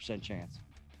 0% chance.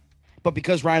 But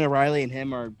because Ryan O'Reilly and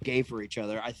him are gay for each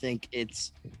other, I think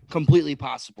it's completely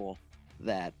possible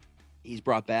that he's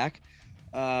brought back.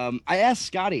 I asked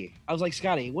Scotty. I was like,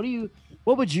 Scotty, what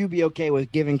would you be okay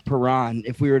with giving Perron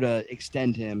if we were to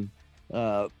extend him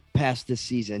past this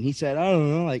season? He said, I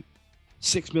don't know, like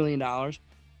 $6 million.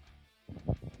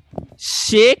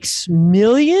 $6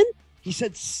 million? He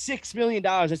said $6 million.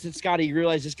 I said, Scotty, you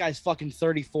realize this guy's fucking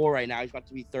 34 right now. He's about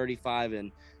to be 35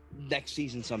 in next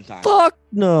season sometime. Fuck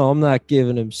no, I'm not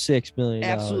giving him $6 million.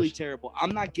 Absolutely terrible.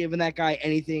 I'm not giving that guy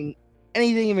anything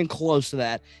even close to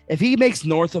that. If he makes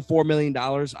north of $4 million,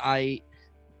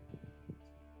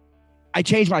 I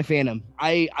change my fandom.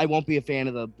 I won't be a fan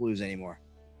of the Blues anymore.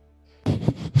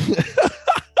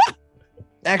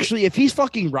 Actually, if he's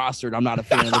fucking rostered, I'm not a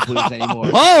fan of the Blues anymore.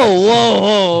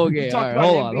 Whoa. Okay, all right,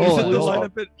 hold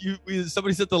on.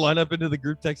 Somebody set the lineup into the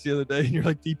group text the other day, and you're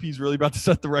like, DP's really about to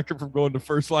set the record from going to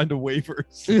first line to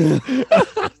waivers.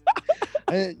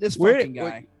 This fucking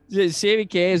guy. Sammy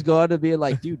K is going to be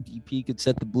like, dude, DP could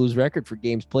set the Blues record for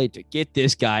games played. To get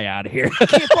this guy out of here. I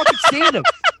can't fucking stand him.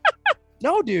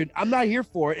 No, dude, I'm not here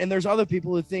for it. And there's other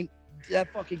people who think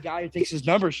that fucking guy who thinks his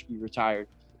number should be retired.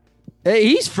 Hey,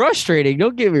 he's frustrating.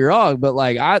 Don't get me wrong, but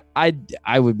like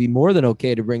I would be more than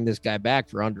okay to bring this guy back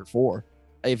for under 4.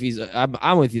 If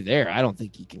I'm with you there. I don't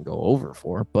think he can go over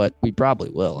 4, but we probably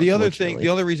will. The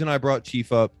other reason I brought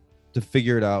Chief up to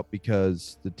figure it out,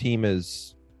 because the team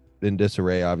is in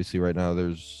disarray. Obviously, right now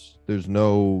there's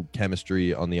no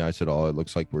chemistry on the ice at all. It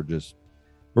looks like we're just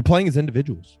We're playing as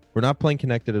individuals. We're not playing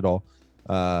connected at all.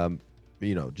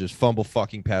 Just fumble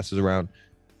fucking passes around.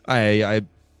 I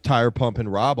tire pumping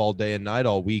Rob all day and night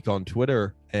all week on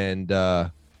Twitter, and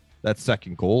that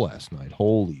second goal last night.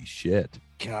 Holy shit.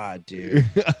 God, dude.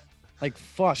 Like,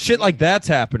 fuck. Shit like that's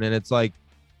happening. It's like,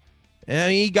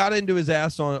 and he got into his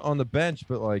ass on the bench,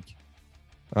 but like,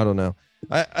 I don't know.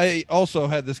 I also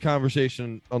had this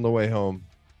conversation on the way home.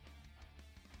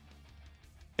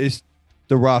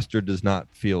 The roster does not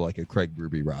feel like a Craig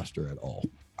Berube roster at all.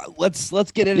 Let's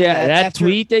get into that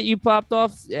tweet that you popped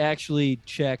off actually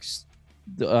checks.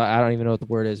 I don't even know what the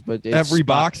word is, but it's every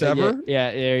box ever.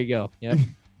 Yeah, there you go. Yep.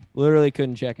 Literally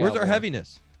couldn't check. Where's our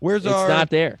heaviness? It's not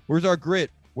there. Where's our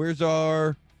grit? Where's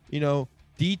our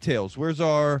details? Where's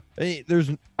our? It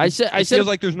feels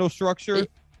like there's no structure.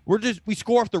 We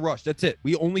score off the rush. That's it.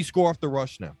 We only score off the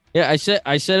rush now. Yeah, I said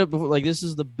it before. Like, this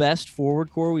is the best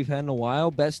forward core we've had in a while.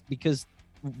 Best because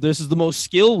this is the most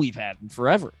skill we've had in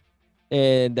forever,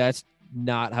 and that's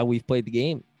not how we've played the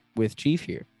game with Chief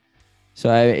here.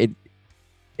 So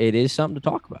it is something to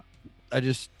talk about. I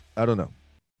don't know.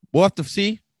 We'll have to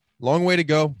see. Long way to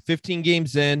go. 15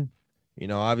 games in.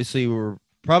 Obviously we were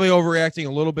probably overreacting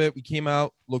a little bit. We came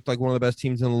out, looked like one of the best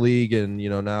teams in the league, and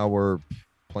now we're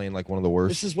playing like one of the worst.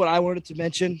 This is what I wanted to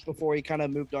mention before we kind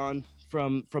of moved on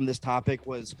from this topic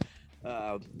was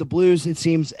the Blues. It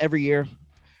seems every year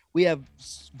we have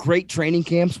great training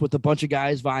camps with a bunch of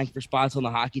guys vying for spots on the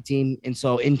hockey team. And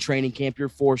so in training camp, you're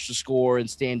forced to score and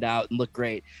stand out and look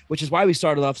great, which is why we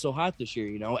started off so hot this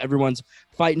year. Everyone's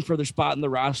fighting for their spot in the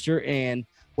roster. And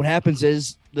what happens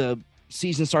is the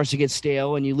season starts to get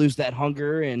stale and you lose that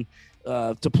hunger and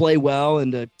to play well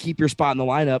and to keep your spot in the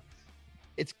lineup.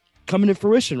 It's coming to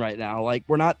fruition right now. Like,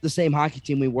 we're not the same hockey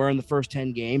team we were in the first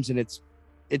 10 games. And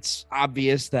it's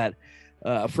obvious that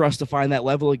for us to find that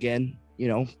level again,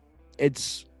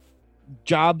 it's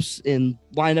jobs in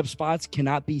lineup spots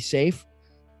cannot be safe.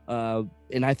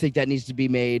 And I think that needs to be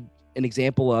made an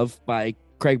example of by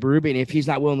Craig Berube. And if he's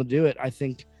not willing to do it, I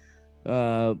think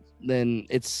then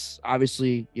it's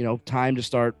obviously, time to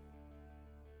start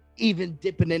even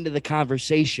dipping into the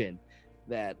conversation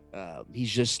that he's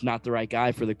just not the right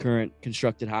guy for the current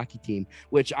constructed hockey team,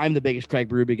 which I'm the biggest Craig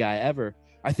Berube guy ever.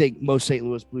 I think most St.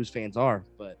 Louis Blues fans are,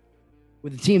 but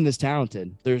with a team this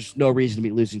talented, there's no reason to be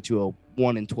losing to a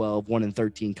 1-12,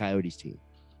 1-13 Coyotes team.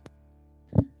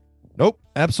 Nope,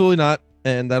 absolutely not.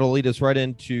 And that'll lead us right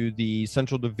into the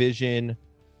Central Division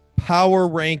power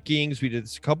rankings. We did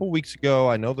this a couple weeks ago.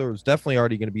 I know there was definitely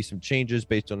already going to be some changes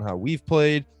based on how we've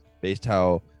played, based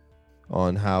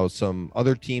on how some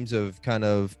other teams have kind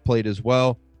of played as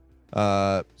well.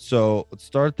 So let's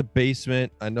start at the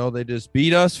basement. I know they just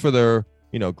beat us for their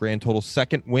grand total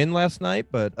second win last night,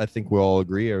 but I think we all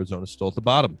agree Arizona's still at the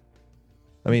bottom.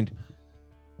 I mean,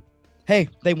 hey,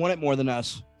 they won it more than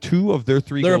us. Two of their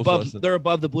three goals. They're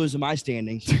above the Blues in my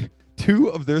standings. Two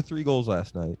of their three goals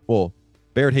last night. Well,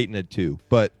 Barrett Hayton had two,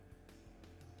 but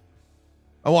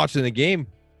I'm watching the game.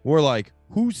 We're like,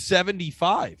 who's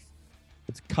 75?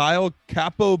 It's Kyle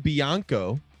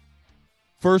Capobianco.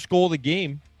 First goal of the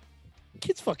game.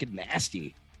 Kid's fucking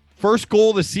nasty. First goal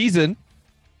of the season.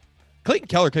 Clayton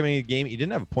Keller came into the game. He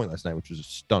didn't have a point last night, which was a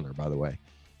stunner, by the way.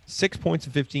 6 points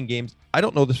in 15 games. I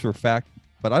don't know this for a fact,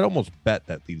 but I'd almost bet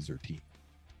that leads their team.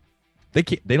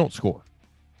 They don't score.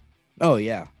 Oh,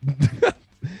 yeah.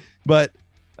 But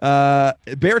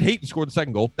Barrett Hayton scored the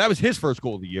second goal. That was his first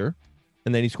goal of the year.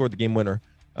 And then he scored the game winner.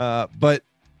 But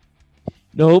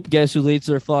nope. Guess who leads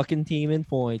their fucking team in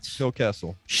points? Phil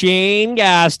Kessel. Shane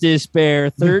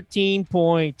Gostisbehere, 13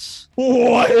 points.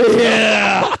 What?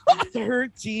 Yeah.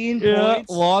 13 points.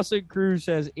 Lawson Cruz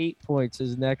has 8 points.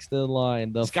 Is next in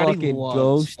line. The Scotty fucking loves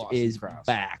ghost Lawson is Cruz.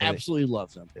 back. Absolutely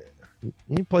loves him.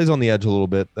 He plays on the edge a little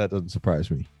bit. That doesn't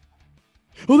surprise me.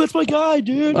 Oh, that's my guy,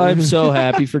 dude. I'm so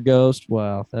happy for Ghost.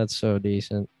 Wow, that's so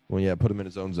decent. Well, yeah, put him in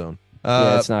his own zone.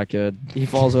 Yeah, it's not good. He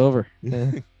falls over.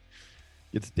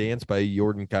 Gets danced by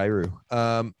Jordan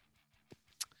Kyrou.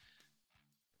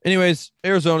 Anyways,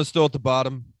 Arizona's still at the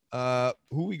bottom.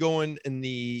 Who we going in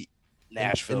the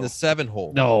Nashville in the 7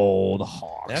 hole? No, the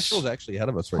Hawks. Nashville's actually ahead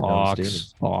of us right now. In the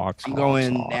standings. Hawks. I'm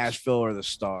going Nashville or the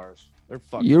Stars. They're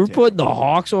fucking. You're terrible. putting the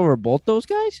Hawks over both those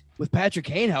guys? With Patrick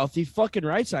Kane healthy, fuking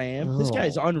rights I am. This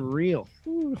guy's unreal.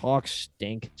 Ooh, Hawks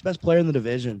stink. He's the best player in the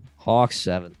division. Hawks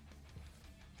 7.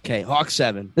 Okay, Hawks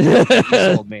 7. You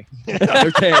sold me.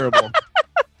 They're terrible.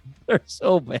 They're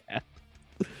so bad.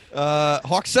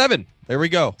 Hawks 7. There we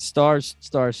go. Stars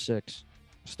 6.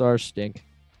 Stars stink.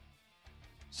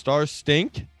 Stars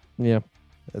stink. Yeah.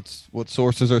 That's what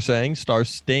sources are saying. Stars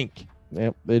stink.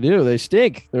 Yep, they do. They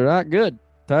stink. They're not good.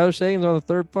 Tyler Sagan's on the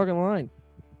third fucking line.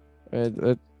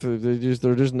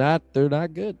 They're just not. They're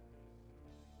not good.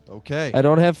 Okay. I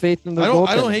don't have faith in their goaltending.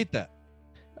 I don't hate that.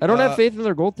 I don't have faith in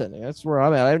their goaltending. That's where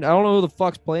I'm at. I don't know who the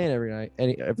fuck's playing every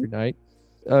night.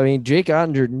 I mean, Jake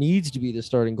Ottinger needs to be the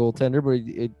starting goaltender, but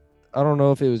I don't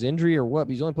know if it was injury or what.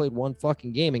 But he's only played one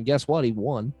fucking game, and guess what? He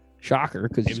won. Shocker,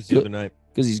 because It was the other night.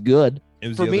 Because he's good.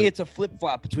 For me, it's a flip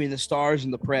flop between the Stars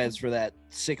and the Preds for that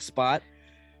 6th spot.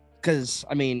 Because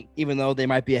I mean, even though they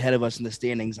might be ahead of us in the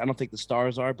standings, I don't think the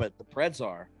Stars are, but the Preds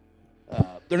are.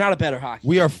 They're not a better hockey.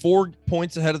 We are 4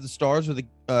 points ahead of the Stars. They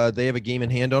have a game in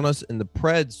hand on us, and the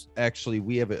Preds actually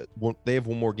they have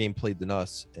one more game played than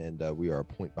us, and we are a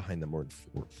point behind them. We're in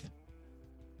 4th.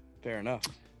 Fair enough.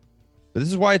 But this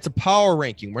is why it's a power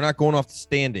ranking. We're not going off the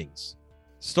standings.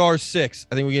 Stars 6.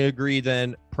 I think we can agree.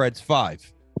 Then Preds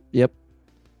 5. Yep.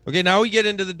 Okay, now we get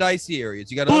into the dicey areas.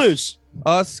 You got Blues.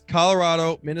 Us,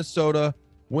 Colorado, Minnesota,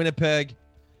 Winnipeg.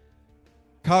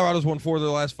 Colorado's won 4 of their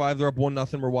last 5. They're up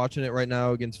 1-0. We're watching it right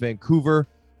now against Vancouver.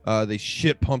 They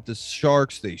shit pumped the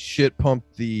Sharks. They shit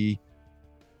pumped the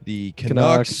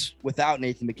Canucks without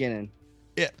Nathan McKinnon.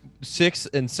 Yeah, 6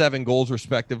 and 7 goals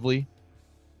respectively.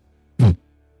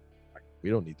 We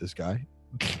don't need this guy.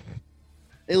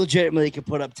 They legitimately could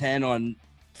put up 10 on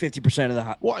 50%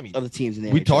 of the teams in the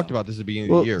NHL. We talked about this at the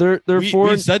beginning of the year.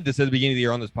 We said this at the beginning of the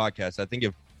year on this podcast. I think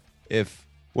if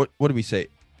what did we say?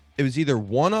 It was either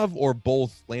one of or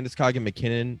both Landeskog and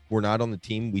McKinnon were not on the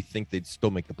team. We think they'd still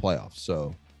make the playoffs.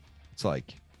 So it's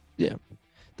like, yeah,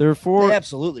 they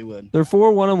absolutely would. They're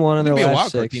 4-1-1 in their last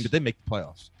last 6. Team, but they make the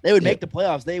playoffs. They would make the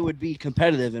playoffs. They would be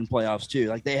competitive in playoffs too.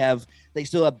 Like they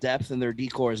still have depth, and their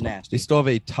D-core is nasty. They still have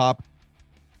a top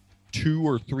 2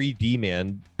 or 3 D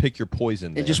man. Pick your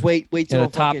poison. And just wait till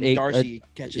top 8 Darcy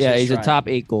catches. Yeah, his he's stride. a top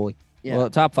 8 goalie. Yeah, well,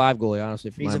 top 5 goalie. Honestly,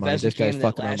 for my mind, this guy's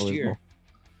fucking unbelievable.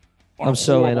 I'm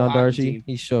so in on Darcy. Team.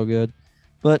 He's so good.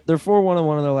 But they're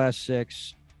 4-1-1 in their last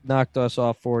 6. Knocked us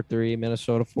off 4-3.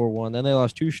 Minnesota 4-1. Then they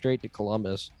lost 2 straight to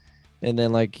Columbus. And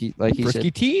then like he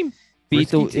said, team. Beat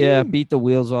the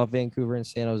wheels off Vancouver and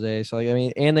San Jose. So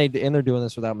and they're doing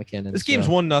this without McKinnon. This game's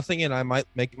 1-0, and I might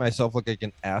make myself look like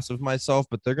an ass of myself,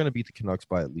 but they're going to beat the Canucks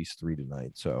by at least 3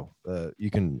 tonight. So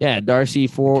you can. Yeah, Darcy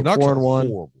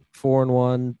 4-1,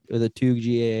 4-1 with a 2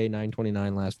 GAA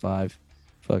 929 last 5.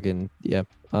 Fucking yeah.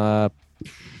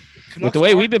 With the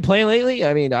way we've been playing lately,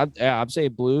 I mean, I'd say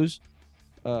Blues,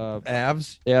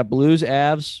 Avs. Yeah, Blues,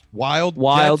 Avs, Wild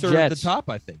Jets are at the top.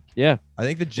 I think. Yeah, I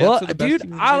think the Jets are the best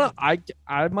team.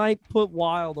 I might put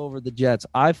Wild over the Jets.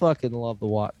 I fucking love the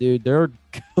Wild, dude. They're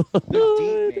good.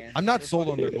 Deep, I'm not sold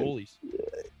on their goalies.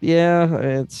 Yeah,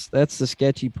 that's the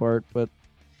sketchy part, but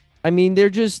I mean, they're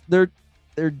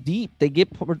deep. They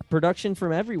get production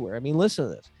from everywhere. I mean, listen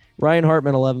to this. Ryan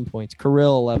Hartman, 11 points.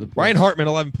 Kirill, 11 points. Ryan Hartman,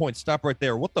 11 points. Stop right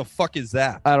there. What the fuck is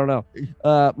that? I don't know.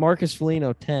 Marcus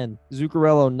Foligno, 10.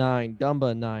 Zuccarello, 9.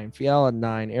 Dumba, 9. Fiala,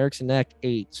 9. Eriksson Ek,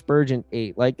 8. Spurgeon,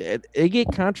 8. Like, they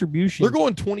get contribution. They're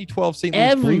going 2012 St.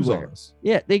 Louis Blues on us.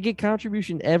 Yeah, they get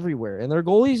contribution everywhere. And their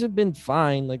goalies have been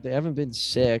fine. Like, they haven't been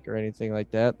sick or anything like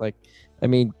that. Like, I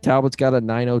mean, Talbot's got a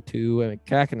 902. I mean,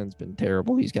 Kakanen's been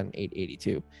terrible. He's got an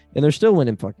 882. And they're still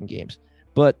winning fucking games.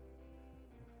 But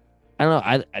I don't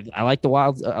know. I like the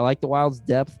Wilds. I like the Wilds'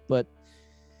 depth, but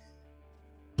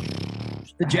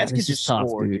the Jets can just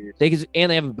score, dude. They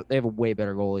have a way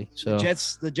better goalie. So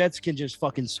the Jets can just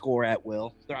fucking score at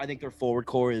will. I think their forward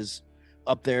core is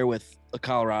up there with a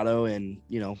Colorado and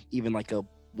even like a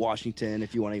Washington,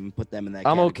 if you want to even put them in that.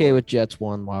 I'm okay with Jets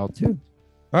 1, Wild 2. All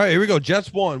right, here we go.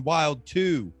 Jets 1, Wild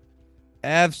 2,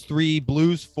 Avs 3,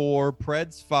 Blues 4,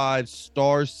 Preds 5,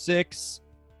 Stars 6,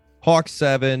 Hawks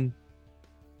 7.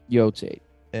 Yotes 8.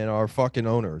 And our fucking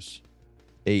owners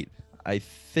 8. I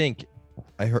think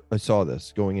I saw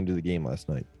this going into the game last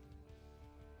night.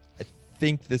 I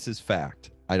think this is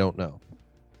fact. I don't know.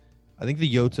 I think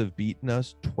the Yotes have beaten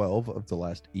us 12 of the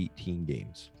last 18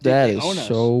 games. That is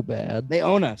so bad. They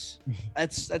own us.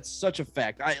 That's such a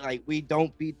fact. We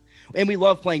don't beat, and we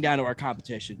love playing down to our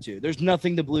competition too. There's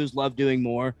nothing the Blues love doing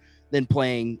more than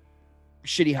playing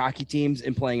shitty hockey teams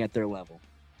and playing at their level.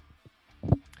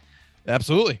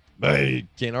 Absolutely. I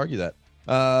can't argue that.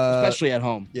 Especially at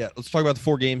home. Yeah, let's talk about the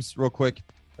 4 games real quick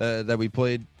that we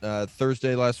played.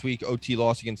 Thursday last week, OT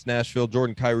loss against Nashville.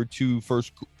 Jordan Kyrou, 2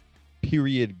 first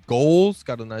period goals.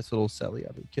 Got a nice little celly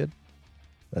out of the kid.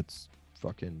 That's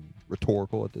fucking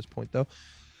rhetorical at this point, though.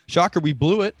 Shocker, we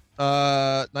blew it.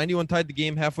 91 tied the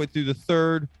game halfway through the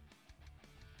third.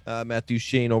 Matt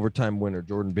Duchene, overtime winner.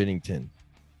 Jordan Binnington,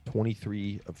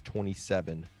 23 of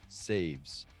 27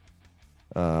 saves.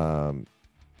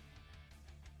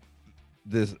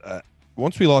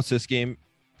 Once we lost this game,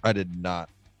 I did not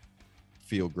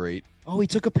feel great. Oh, he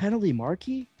took a penalty,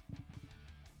 Markey?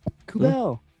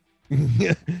 Kubel.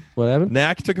 What happened?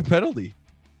 Knack took a penalty.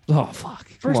 Oh fuck!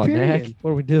 Come First on, period. Nick.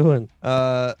 What are we doing?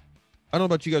 I don't know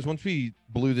about you guys. Once we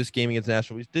blew this game against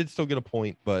Nashville, we did still get a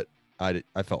point, but I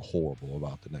felt horrible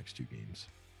about the next two games.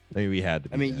 I mean, we had to.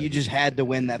 I mean, you just had to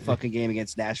win that fucking game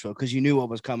against Nashville because you knew what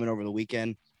was coming over the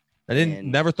weekend.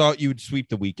 Never thought you would sweep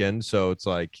the weekend, so it's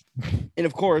like. And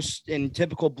of course, in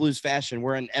typical Blues fashion,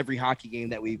 we're in every hockey game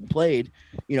that we played.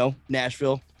 You know,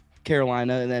 Nashville,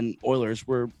 Carolina, and then Oilers.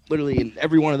 We're literally in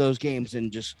every one of those games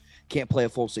and just can't play a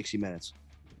full 60 minutes.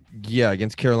 Yeah,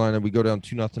 against Carolina, we go down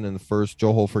 2-0 in the first.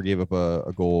 Joe Holfer gave up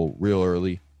a goal real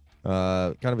early.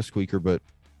 Kind of a squeaker, but,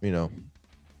 you know,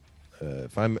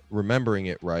 if I'm remembering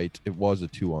it right, it was a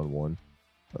 2-on-1.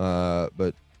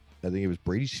 But I think it was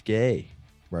Brady Skay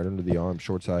right under the arm,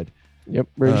 short side. Yep,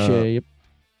 Brady Shea. Yep.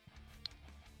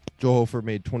 Joe Hofer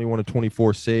made 21 of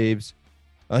 24 saves.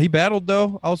 He battled,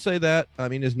 though. I'll say that. I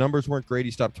mean, his numbers weren't great.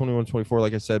 He stopped 21-24,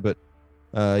 like I said, but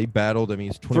he battled. I mean,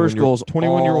 he's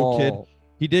 21-year-old kid.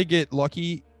 He did get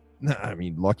lucky. I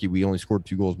mean, lucky we only scored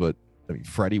 2 goals, but I mean,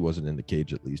 Freddie wasn't in the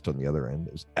cage, at least on the other end.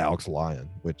 It was Alex Lyon,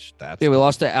 which that's. Yeah, we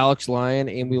lost to Alex Lyon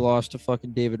and we lost to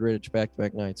fucking David Rittich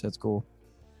back-to-back nights. That's cool.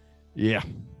 Yeah.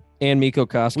 And Mikko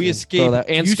Koskinen. We escaped.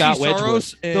 And UC Scott Wedgwood.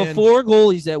 The 4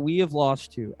 goalies that we have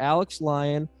lost to: Alex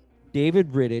Lyon,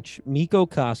 David Rittich, Mikko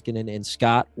Koskinen, and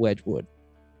Scott Wedgwood.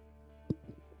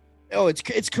 Oh,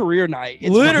 it's career night. It's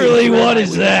Literally, career what night is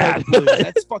with that? the Blues.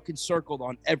 That's fucking circled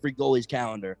on every goalie's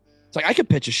calendar. It's like I could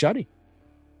pitch a shutty.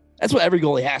 That's what every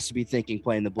goalie has to be thinking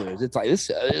playing the Blues. It's like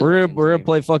this. We're gonna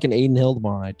play fucking Aiden Hill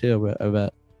tomorrow night too. I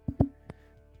bet.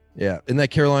 Yeah, in that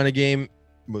Carolina game,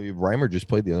 Reimer just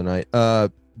played the other night.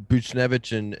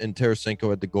 Buchnevich and Tarasenko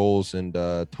had the goals, and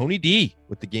Tony D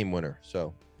with the game winner.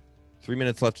 So 3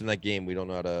 minutes left in that game. We don't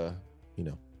know how to,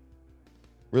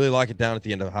 really lock it down at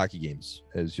the end of hockey games,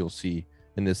 as you'll see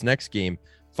in this next game.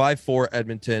 5-4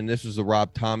 Edmonton. This was the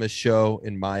Rob Thomas show,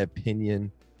 in my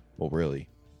opinion. Well, really,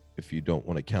 if you don't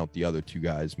want to count the other 2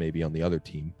 guys, maybe on the other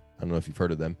team. I don't know if you've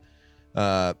heard of them.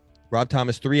 Rob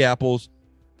Thomas, 3 apples.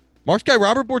 Mark's guy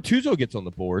Robert Bortuzzo gets on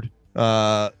the board.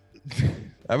 That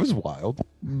was wild.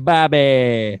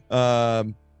 Bobby. I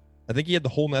think he had the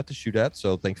whole net to shoot at,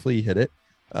 so thankfully he hit it.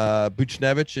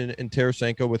 Buchnevich and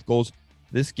Tarasenko with goals.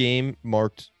 This game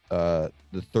marked the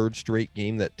 3rd straight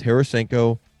game that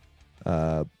Tarasenko,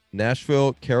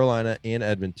 Nashville, Carolina, and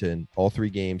Edmonton, all 3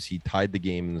 games, he tied the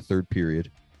game in the 3rd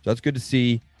period. So that's good to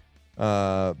see.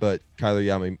 But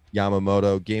Kyler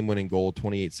Yamamoto, game-winning goal,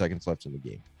 28 seconds left in the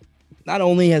game. Not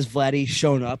only has Vladdy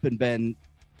shown up and been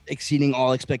exceeding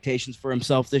all expectations for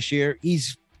himself this year,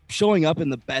 he's showing up in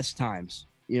the best times.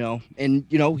 And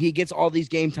he gets all these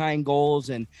game tying goals,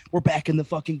 and we're back in the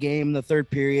fucking game in the 3rd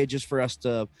period just for us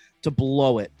to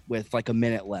blow it with like a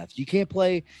minute left. You can't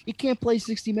play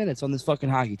 60 minutes on this fucking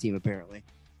hockey team, apparently.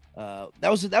 That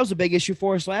was a big issue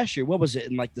for us last year. What was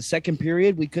it? In like the 2nd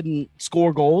period, we couldn't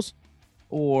score goals,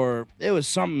 or it was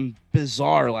something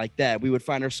bizarre like that. We would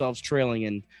find ourselves trailing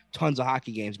in tons of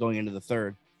hockey games going into the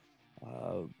 3rd.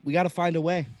 We got to find a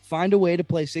way to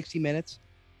play 60 minutes.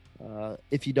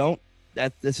 If you don't,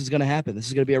 this is going to happen. This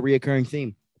is going to be a reoccurring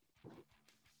theme.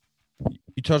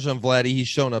 You touched on Vladdy. He's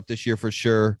shown up this year for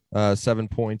sure. 7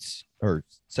 points, or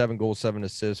 7 goals, 7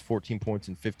 assists, 14 points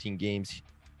in 15 games.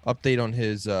 Update on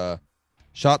his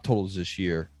shot totals this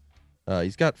year.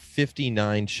 He's got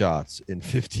 59 shots in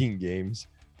 15 games.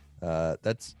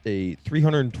 That's a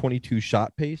 322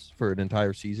 shot pace for an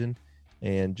entire season.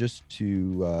 And just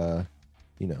to,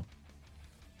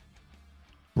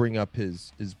 bring up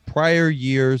his prior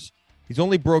years, he's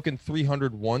only broken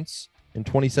 300 once in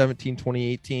 2017,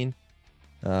 2018.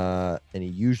 And he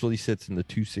usually sits in the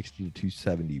 260 to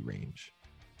 270 range.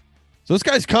 So this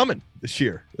guy's coming this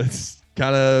year. That's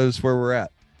kind of where we're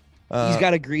at. He's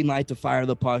got a green light to fire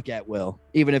the puck at will.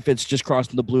 Even if it's just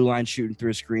crossing the blue line, shooting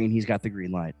through a screen, he's got the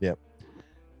green light. Yep.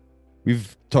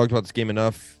 We've talked about this game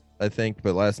enough, I think,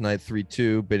 but last night,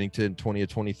 3-2, Binnington, 20 of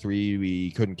 23.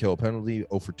 We couldn't kill a penalty,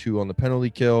 0 for 2 on the penalty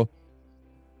kill.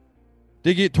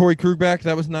 Did get Torrey Krug back.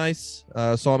 That was nice.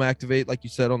 Saw him activate, like you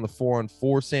said, on the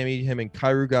 4-on-4. Sammy, him, and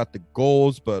Kyrou got the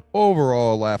goals, but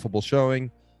overall, laughable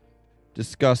showing.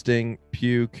 Disgusting.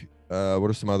 Puke. What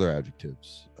are some other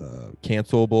adjectives?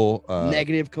 Cancelable.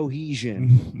 Negative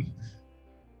cohesion.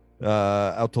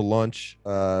 Out to lunch.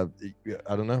 I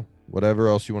don't know. Whatever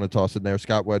else you want to toss in there.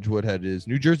 Scott Wedgwood had his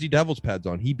New Jersey Devils pads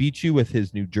on. He beat you with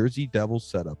his New Jersey Devils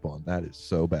setup on. That is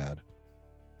so bad.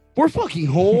 We're fucking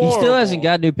horrible. He still hasn't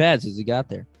got new pads as he got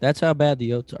there. That's how bad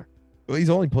the Oats are. Well, he's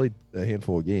only played a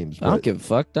handful of games. I don't give a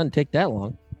fuck. Doesn't take that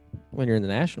long when you're in the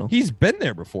National. He's been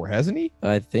there before, hasn't he?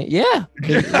 I think. Yeah.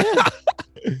 Yeah.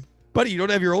 Buddy, you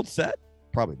don't have your old set?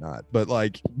 probably not. But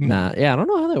like, Nah, yeah, I don't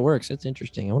know how that works. That's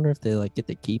interesting. I wonder if they like get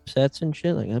to keep sets and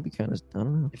shit. Like that'd be kind of, I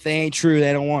don't know. If they ain't true,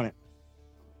 they don't want it.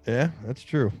 Yeah, that's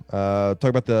true. Talk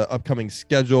about the upcoming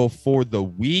schedule for the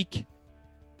week.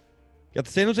 Got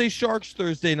the San Jose Sharks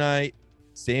Thursday night.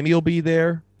 Sammy will be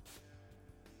there.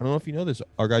 I don't know if you know this.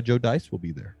 Our guy Joe Dice will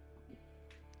be there.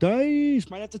 Dice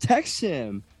might have to text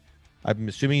him. I'm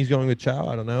assuming he's going with Chow.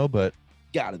 I don't know, but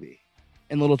Gotta be.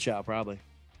 And Little Chow, probably.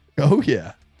 oh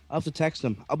yeah. I'll have to text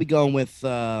him. I'll be going with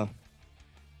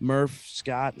Murph,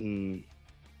 Scott, and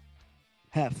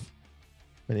Hef.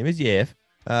 My name is Jeff.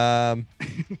 Do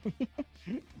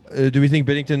we think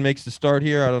Bennington makes the start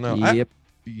here? I don't know. Yep.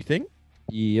 You think?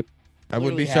 Yep. I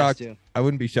wouldn't be Literally has shocked. to. I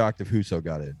wouldn't be shocked if Huso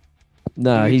got in.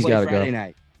 No, We he's play got to Friday go.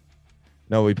 night.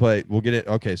 No, we'll get it.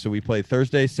 Okay, so we play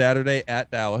Thursday, Saturday at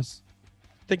Dallas.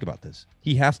 Think about this.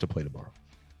 He has to play tomorrow.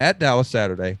 At Dallas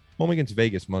Saturday, home against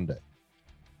Vegas Monday.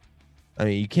 I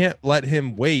mean, you can't let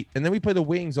him wait. And then we play the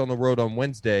Wings on the road on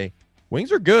Wednesday.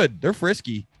 Wings are good. They're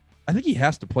frisky. I think he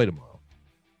has to play tomorrow.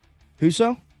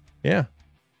 Huso? Yeah.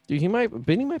 Dude,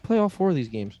 Benny might play all 4 of these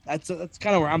games. That's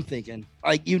kind of where I'm thinking.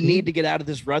 Like, you need to get out of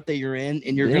this rut that you're in,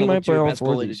 and you're He going to might look to play your all best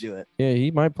 4 of goalie to these. do it. Yeah,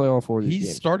 he might play all 4 of these He's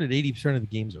games. started 80% of the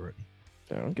games already.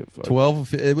 I don't give a fuck.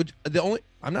 12, which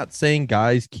I'm not saying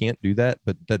guys can't do that,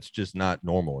 but that's just not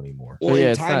normal anymore. Well, yeah, in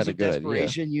it's times not a of good idea.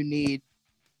 desperation, you need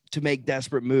to make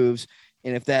desperate moves.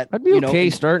 And if that, I'd be you know, okay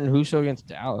starting Huso against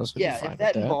Dallas. I'd be yeah, fine if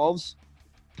that with involves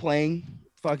playing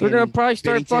fucking, They're gonna probably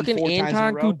start Bennington fucking 4 times in a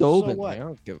Anton row, so Kudobin. what? I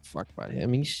don't give a fuck about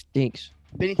him. He stinks.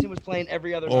 Bennington was playing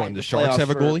every other Oh, night. and in the Sharks playoffs have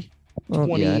a for goalie?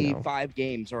 Oh, yeah, I know. 25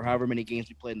 games or however many games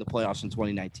we played in the playoffs in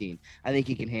 2019. I think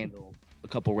he can handle a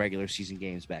couple regular season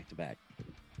games back to back.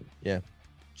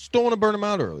 Just don't want to burn him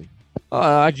out early.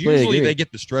 I Usually they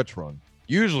get the stretch run.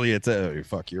 Usually it's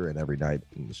you're in every night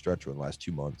in the stretch run last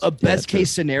 2 months. A best case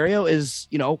scenario is,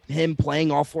 him playing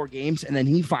all 4 games and then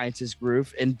he finds his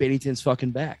groove and Bennington's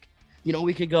fucking back.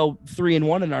 We could go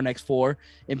 3-1 in our next 4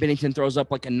 and Bennington throws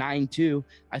up like a 9-2.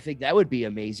 I think that would be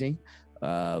amazing.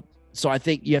 So I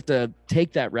think you have to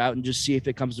take that route and just see if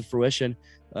it comes to fruition.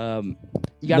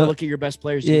 You got to look at your best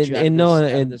players.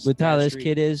 With how this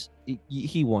kid is,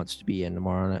 he wants to be in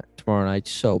tomorrow night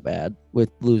so bad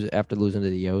after losing to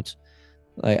the Yotes.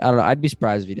 Like, I don't know. I'd be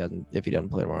surprised if he doesn't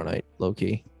play tomorrow night, low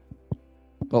key.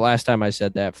 But last time I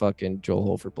said that, fucking Joel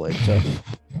Hofer played. So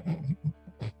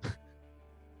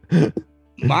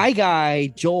My guy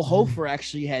Joel Hofer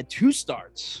actually had 2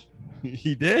 starts.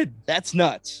 He did. That's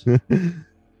nuts.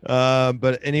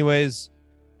 But anyways,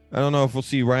 I don't know if we'll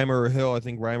see Reimer or Hill. I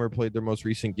think Reimer played their most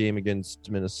recent game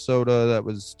against Minnesota. That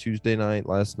was Tuesday night.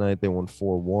 Last night they won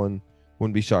 4-1.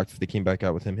 Wouldn't be shocked if they came back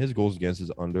out with him. His goals against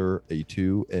is under a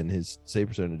 2, and his save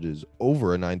percentage is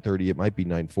over a 930. It might be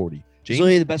 940. He's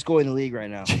really the best goalie in the league right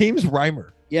now. James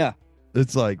Reimer. Yeah.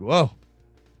 It's like, whoa,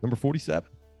 number 47.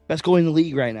 Best goalie in the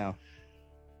league right now.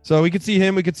 So we could see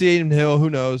him. We could see Aiden Hill. Who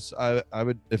knows? I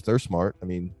would, if they're smart. I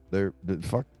mean,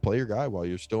 play your guy while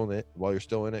you're still in it.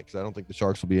 Because I don't think the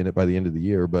Sharks will be in it by the end of the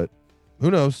year. But who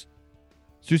knows?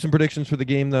 Let's do some predictions for the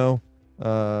game, though.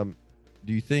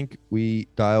 Do you think we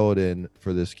dial it in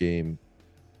for this game?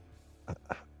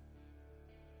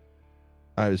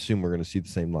 I assume we're going to see the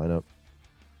same lineup.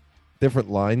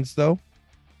 Different lines, though.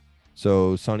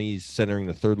 So Sonny's centering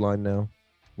the third line now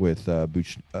with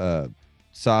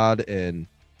Saad and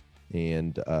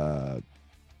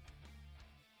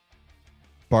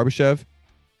Barbashev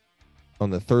on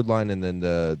the third line, and then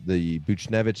the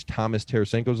Buchnevich, Thomas,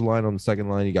 Tarasenko's line on the second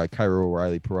line. You got Cairo,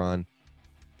 O'Reilly, Perron,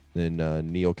 then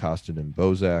Neil Kostin and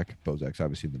Bozak. Bozak's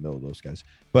obviously in the middle of those guys,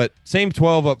 but same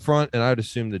 12 up front, and I'd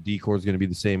assume the decor is going to be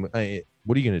the same. What are you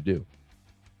going to do?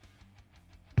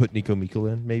 Put Nico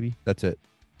Mikkel in, maybe? That's it.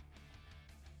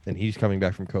 And he's coming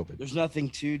back from COVID. There's nothing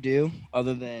to do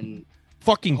other than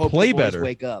fucking hope play the boys better.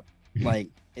 wake up. Like,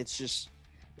 it's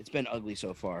been ugly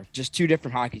so far. Just 2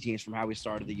 different hockey teams from how we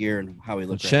started the year and how we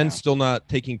look right Shen's now. still not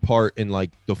taking part in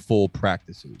like the full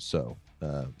practices, so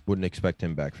wouldn't expect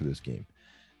him back for this game.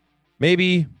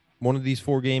 Maybe one of these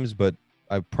 4 games, but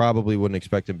I probably wouldn't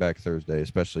expect him back Thursday,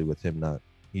 especially with him not.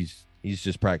 He's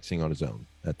just practicing on his own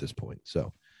at this point.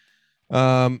 So,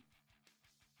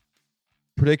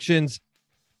 predictions.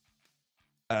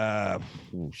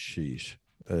 Sheesh.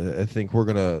 I think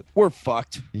We're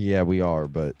fucked. Yeah, we are,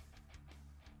 but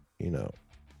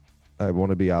I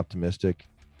want to be optimistic.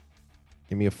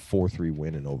 Give me a 4-3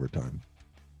 win in overtime.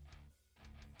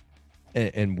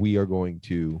 And we are going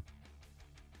to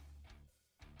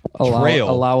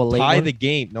allow a late tie one? the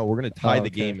game. No, we're going to tie the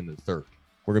okay. game in the third.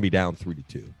 We're going to be down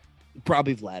 3-2.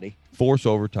 Probably Vladdy. Force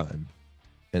overtime.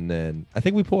 And then I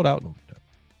think we pull it out in overtime.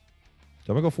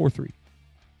 So I'm going to go 4-3.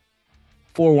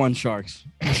 4-1 Sharks.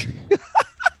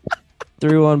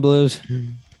 3-1 Blues.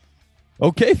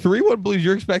 Okay, 3-1 Blues.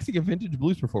 You're expecting a vintage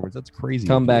Blues performance. That's crazy.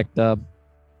 Comeback dub.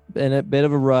 In a bit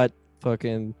of a rut.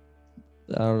 Fucking,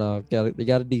 I don't know. They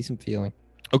got a decent feeling.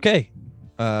 Okay.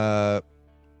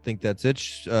 Think that's it.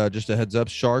 Just a heads up.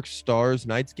 Sharks, Stars,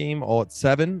 Knights game all at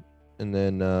 7. And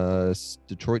then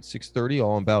Detroit 6:30,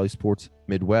 all on Bally Sports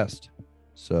Midwest.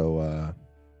 So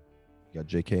got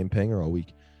JK and Panger all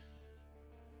week.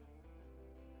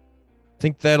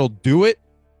 Think that'll do it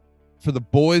for the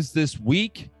boys this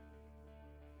week.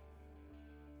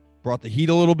 Brought the heat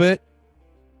a little bit.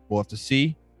 We'll have to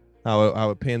see how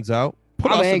it pans out.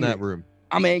 Put us in that room.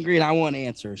 I'm angry and I want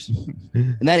answers.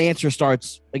 And that answer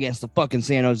starts against the fucking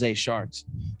San Jose Sharks.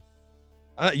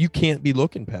 You can't be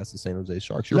looking past the San Jose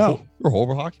Sharks. You're a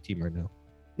whole hockey team right now.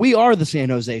 We are the San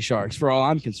Jose Sharks, for all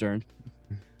I'm concerned.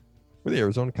 We're the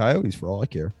Arizona Coyotes, for all I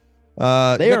care.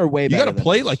 They are way better. You got to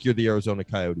play like you're the Arizona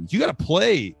Coyotes. You got to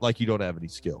play like you don't have any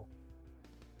skill.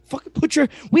 Fucking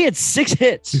we had 6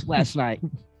 hits last night.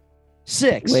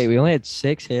 6. Wait, we only had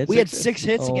 6 hits? We had 6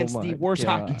 hits Oh against my the worst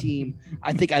God. hockey team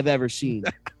I think I've ever seen.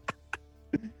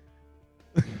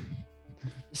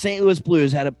 St. Louis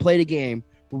Blues had played a game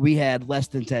where we had less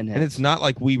than 10 hits. And it's not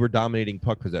like we were dominating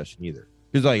puck possession either.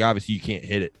 Because, like, obviously you can't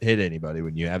hit anybody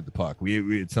when you have the puck.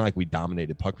 It's not like we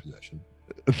dominated puck possession.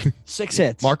 6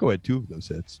 hits. Marco had 2 of those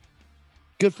hits.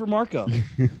 Good for Marco.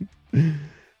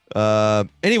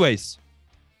 Anyways.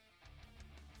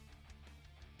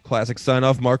 Classic sign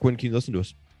off. Mark, when can you listen to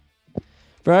us?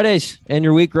 Fridays. And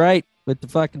your week right with the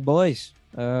fucking boys.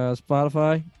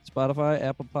 Spotify,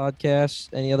 Apple Podcasts,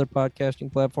 any other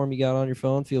podcasting platform you got on your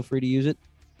phone. Feel free to use it.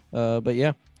 But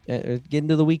yeah, get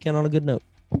into the weekend on a good note.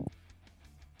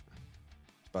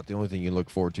 About the only thing you look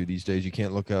forward to these days. You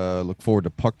can't look forward to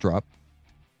puck drop.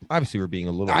 Obviously, we're being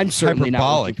a little I'm certainly not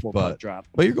hyperbolic, looking for but puck drop.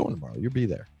 But you're going tomorrow. You'll be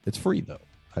there. It's free though,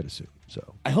 I'd assume.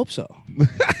 So I hope so.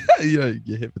 you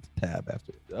hit with the tab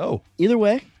after. Oh, Either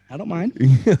way, I don't mind.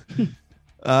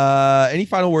 Any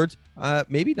final words?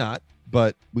 Maybe not,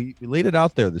 but we laid it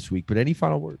out there this week. But any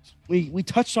final words? We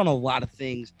touched on a lot of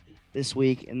things this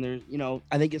week, and there's,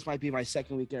 I think this might be my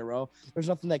second week in a row. There's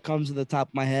nothing that comes to the top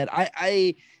of my head.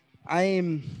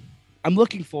 I'm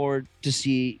looking forward to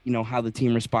see, how the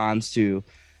team responds to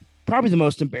probably the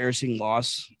most embarrassing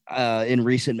loss in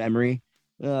recent memory.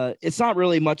 It's not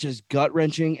really much as gut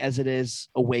wrenching as it is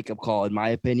a wake up call, in my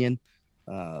opinion.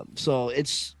 So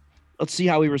let's see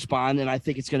how we respond. And I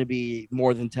think it's going to be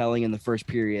more than telling in the first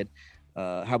period,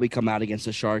 how we come out against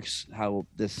the Sharks, how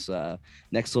this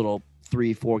next little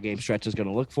 3-4 game stretch is going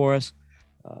to look for us.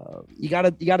 You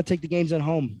gotta take the games at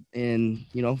home, and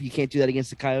you can't do that against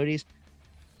the Coyotes.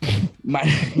 You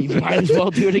might as well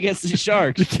do it against the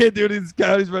Sharks. You can't do it against the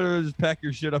Coyotes. Better just pack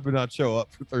your shit up and not show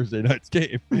up for Thursday night's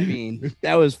game. I mean,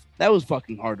 that was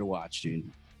fucking hard to watch,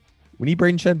 dude. We need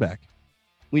Braden Shen back.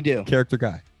 We do. Character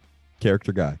guy.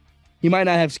 He might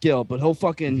not have skill, but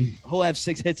he'll have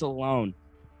 6 hits alone.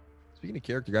 Speaking of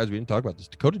character guys, we didn't talk about this.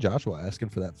 Dakota Joshua asking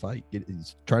for that fight.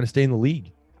 He's trying to stay in the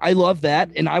league. I love that,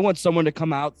 and I want someone to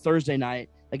come out Thursday night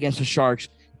against the Sharks,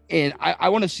 and I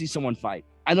want to see someone fight.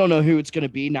 I don't know who it's going to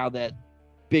be now that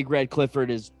Big Red Clifford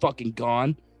is fucking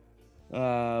gone.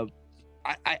 I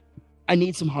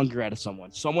need some hunger out of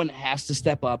someone. Someone has to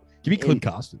step up. Give me Clint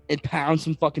Costin. And pound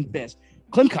some fucking fist.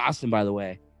 Clint Costin, by the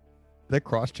way. That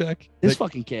cross-check? This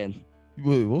fucking kid.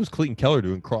 What was Clayton Keller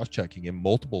doing cross-checking him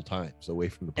multiple times away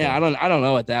from the play? Yeah, I don't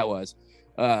know what that was.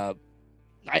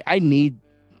 I need...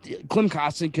 Clint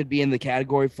Costin could be in the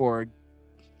category for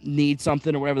need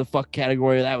something or whatever the fuck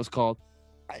category that was called.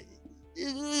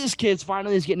 This kid's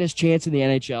finally is getting his chance in the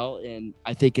NHL, and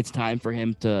I think it's time for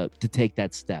him to take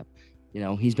that step.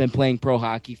 He's been playing pro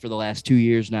hockey for the last 2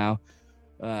 years now.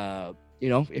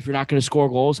 If you're not going to score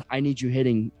goals, I need you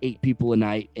hitting 8 people a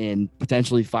night and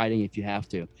potentially fighting if you have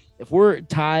to. If we're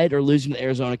tied or losing to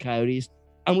Arizona Coyotes,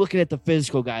 I'm looking at the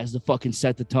physical guys to fucking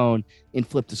set the tone and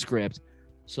flip the script.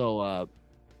 So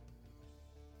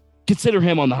consider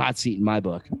him on the hot seat in my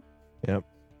book. Yep.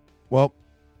 Well,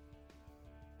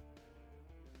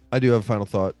 I do have a final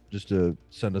thought just to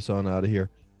send us on out of here.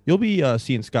 You'll be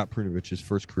seeing Scott Prunovich's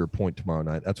first career point tomorrow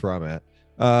night. That's where I'm at.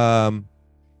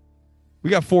 We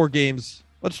got 4 games.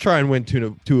 Let's try and win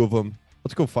two of them.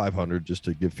 Let's go 500 just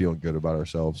to get feeling good about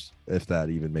ourselves. If that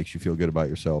even makes you feel good about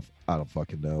yourself, I don't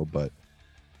fucking know. But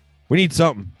we need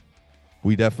something.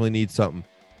 We definitely need something.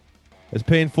 As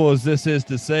painful as this is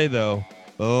to say, though,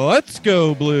 let's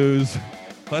go Blues.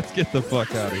 Let's get the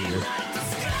fuck out of here.